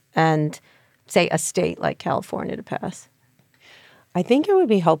pass and, say, a state like California to pass? I think it would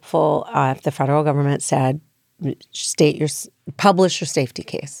be helpful if the federal government said, publish your safety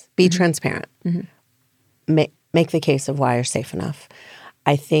case. Be transparent. Make the case of why you're safe enough.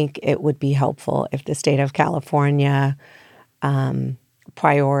 I think it would be helpful if the state of California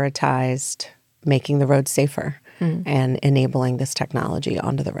prioritized making the roads safer and enabling this technology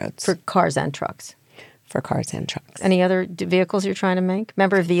onto the roads. For cars and trucks. for cars and trucks. Any other vehicles you're trying to make?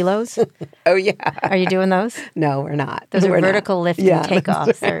 Remember Velos? Oh, yeah. Are you doing those? No, we're not. Those are We're vertical not. lifting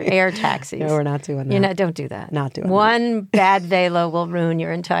takeoffs. They're air taxis. No, we're not doing that. Don't do that. Not doing One bad Velo will ruin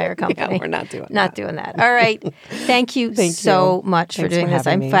your entire company. Yeah, we're not doing that. Not doing that. All right. Thank you so much for doing this.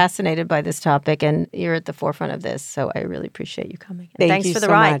 I'm fascinated by this topic, and you're at the forefront of this, so I really appreciate you coming. And Thanks for the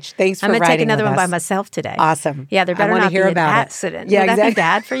so ride. much. Thanks for I'm riding gonna take another with one by us. myself today. Awesome. Yeah, there better not hear be an about accident. Yeah, Would that exactly. be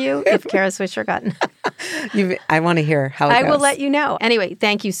bad for you if Kara Swisher got in? I want to hear how it goes. I will let you know. Anyway,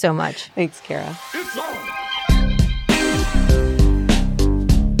 thank you so much. Thanks, Kara. It's on.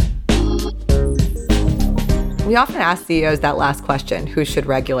 We often ask CEOs that last question, who should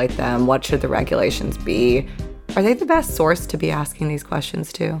regulate them? What should the regulations be? Are they the best source to be asking these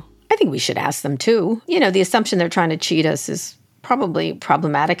questions to? I think we should ask them too. The assumption they're trying to cheat us is probably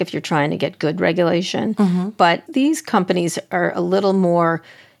problematic if you're trying to get good regulation. But these companies are a little more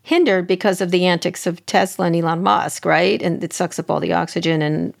hindered because of the antics of Tesla and Elon Musk, right? And it sucks up all the oxygen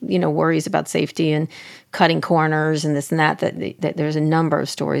and, worries about safety and cutting corners and this and that there's a number of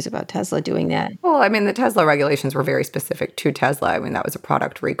stories about Tesla doing that. Well, I mean, the Tesla regulations were very specific to Tesla. I mean, that was a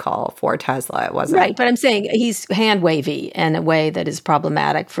product recall for Tesla. It wasn't. Right, but I'm saying he's hand-wavy in a way that is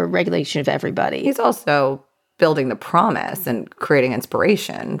problematic for regulation of everybody. He's also building the promise and creating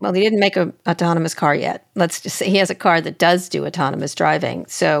inspiration. Well, he didn't make an autonomous car yet. Let's just say he has a car that does do autonomous driving.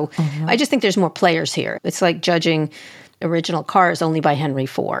 So I just think there's more players here. It's like judging original cars only by Henry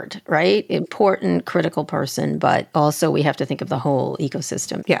Ford, right? Important, critical person, but also we have to think of the whole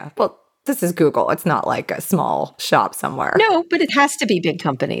ecosystem. Yeah, well, this is Google. It's not like a small shop somewhere. No, but it has to be big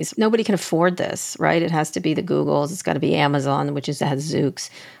companies. Nobody can afford this, right? It has to be the Googles. It's got to be Amazon, which has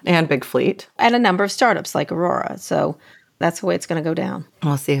Zoox. And Big Fleet. And a number of startups like Aurora. So that's the way it's going to go down.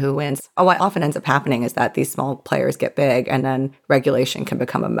 We'll see who wins. What often ends up happening is that these small players get big and then regulation can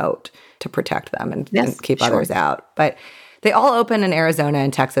become a moat to protect them and keep others out. But they all open in Arizona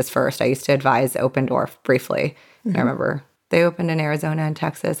and Texas first. I used to advise Opendoor briefly. I remember they opened in Arizona and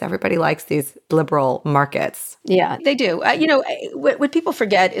Texas. Everybody likes these liberal markets. Yeah, they do. What people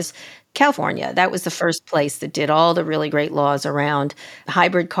forget is California. That was the first place that did all the really great laws around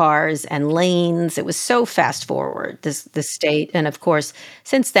hybrid cars and lanes. It was so fast forward, this state. And of course,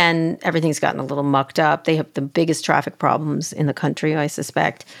 since then, everything's gotten a little mucked up. They have the biggest traffic problems in the country, I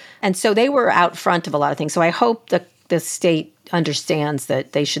suspect. And so they were out front of a lot of things. So I hope that the state understands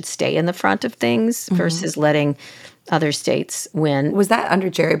that they should stay in the front of things versus letting other states win. Was that under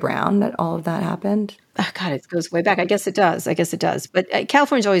Jerry Brown that all of that happened? Oh, God, it goes way back. I guess it does. But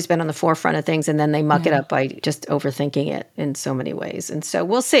California's always been on the forefront of things, and then they muck it up by just overthinking it in so many ways. And so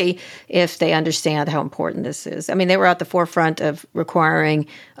we'll see if they understand how important this is. I mean, they were at the forefront of requiring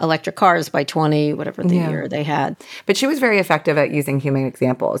electric cars by 20, whatever the year they had. But she was very effective at using human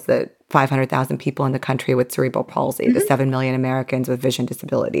examples, the 500,000 people in the country with cerebral palsy, the 7 million Americans with vision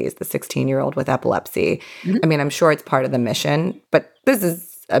disabilities, the 16-year-old with epilepsy. I mean, I'm sure it's part of the mission, but this is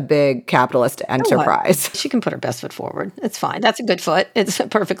a big capitalist enterprise. She can put her best foot forward. It's fine. That's a good foot. It's a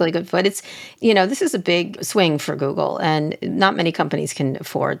perfectly good foot. It's, this is a big swing for Google, and not many companies can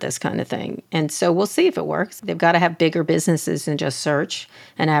afford this kind of thing. And so we'll see if it works. They've got to have bigger businesses than just search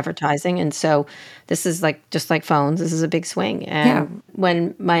and advertising. And so this is just like phones. This is a big swing. And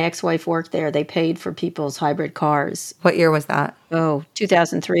when my ex-wife worked there, they paid for people's hybrid cars. What year was that?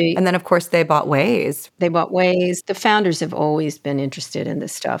 2003. And then, of course, they bought Waze. The founders have always been interested in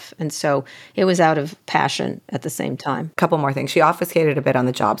this stuff. And so it was out of passion at the same time. A couple more things. She obfuscated a bit on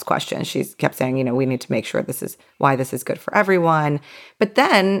the jobs question. She kept saying, we need to make sure this is why this is good for everyone. But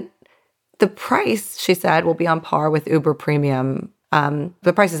then the price, she said, will be on par with Uber Premium.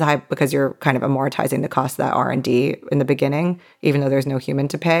 The price is high because you're kind of amortizing the cost of that R&D in the beginning, even though there's no human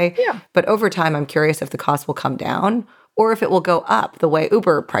to pay. Yeah. But over time, I'm curious if the cost will come down or if it will go up the way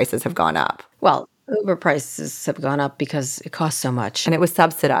Uber prices have gone up. Well, Uber prices have gone up because it costs so much. And it was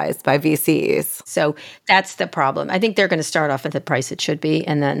subsidized by VCs. So that's the problem. I think they're going to start off at the price it should be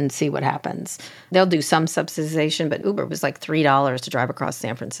and then see what happens. They'll do some subsidization, but Uber was like $3 to drive across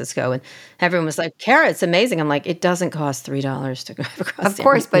San Francisco. And everyone was like, Kara, it's amazing. I'm like, it doesn't cost $3 to drive across San Francisco. Of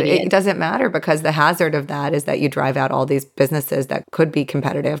course, but it doesn't matter because the hazard of that is that you drive out all these businesses that could be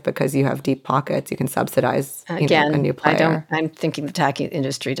competitive because you have deep pockets. You can subsidize a new player. I'm thinking the taxi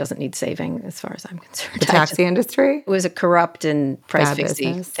industry doesn't need saving as far as I'm concerned. The taxi industry? It was a corrupt and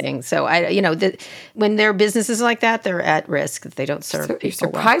price-fixing thing. So, when there are businesses like that, they're at risk if they don't serve people You're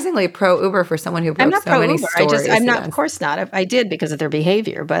surprisingly pro-Uber for someone who broke I'm not so many pro-Uber. stories. I'm not, of course not. I did because of their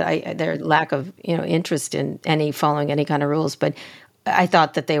behavior, but their lack of interest in following any kind of rules. But I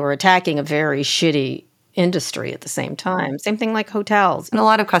thought that they were attacking a very shitty industry at the same time. Same thing like hotels. And a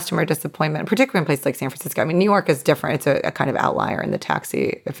lot of customer disappointment, particularly in places like San Francisco. I mean, New York is different. It's a kind of outlier in the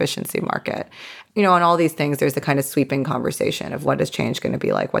taxi efficiency market. You know, on all these things, there's a kind of sweeping conversation of what is change going to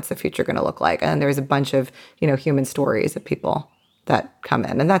be like? What's the future going to look like? And there's a bunch of, you know, human stories of people that come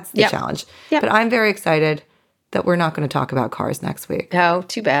in. And that's the challenge. Yep. But I'm very excited that we're not going to talk about cars next week. Oh,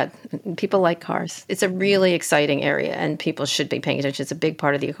 too bad. People like cars. It's a really exciting area, and people should be paying attention. It's a big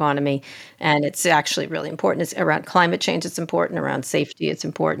part of the economy, and it's actually really important. It's around climate change, it's important. Around safety, it's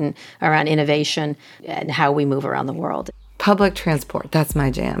important. Around innovation and how we move around the world. Public transport, that's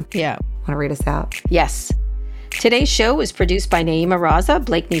my jam. Yeah. Want to read us out? Yes. Today's show was produced by Naima Raza,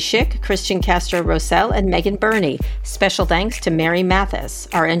 Blakeney Schick, Christian Castro-Rosell, and Megan Burney. Special thanks to Mary Mathis.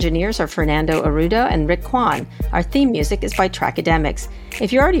 Our engineers are Fernando Arruda and Rick Kwan. Our theme music is by Trackademics.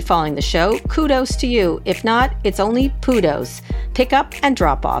 If you're already following the show, kudos to you. If not, it's only poodos. Pick up and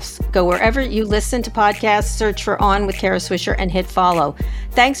drop-offs. Go wherever you listen to podcasts, search for On with Kara Swisher, and hit follow.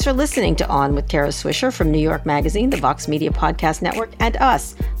 Thanks for listening to On with Kara Swisher from New York Magazine, the Vox Media Podcast Network, and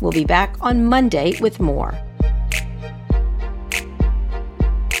us. We'll be back on Monday with more.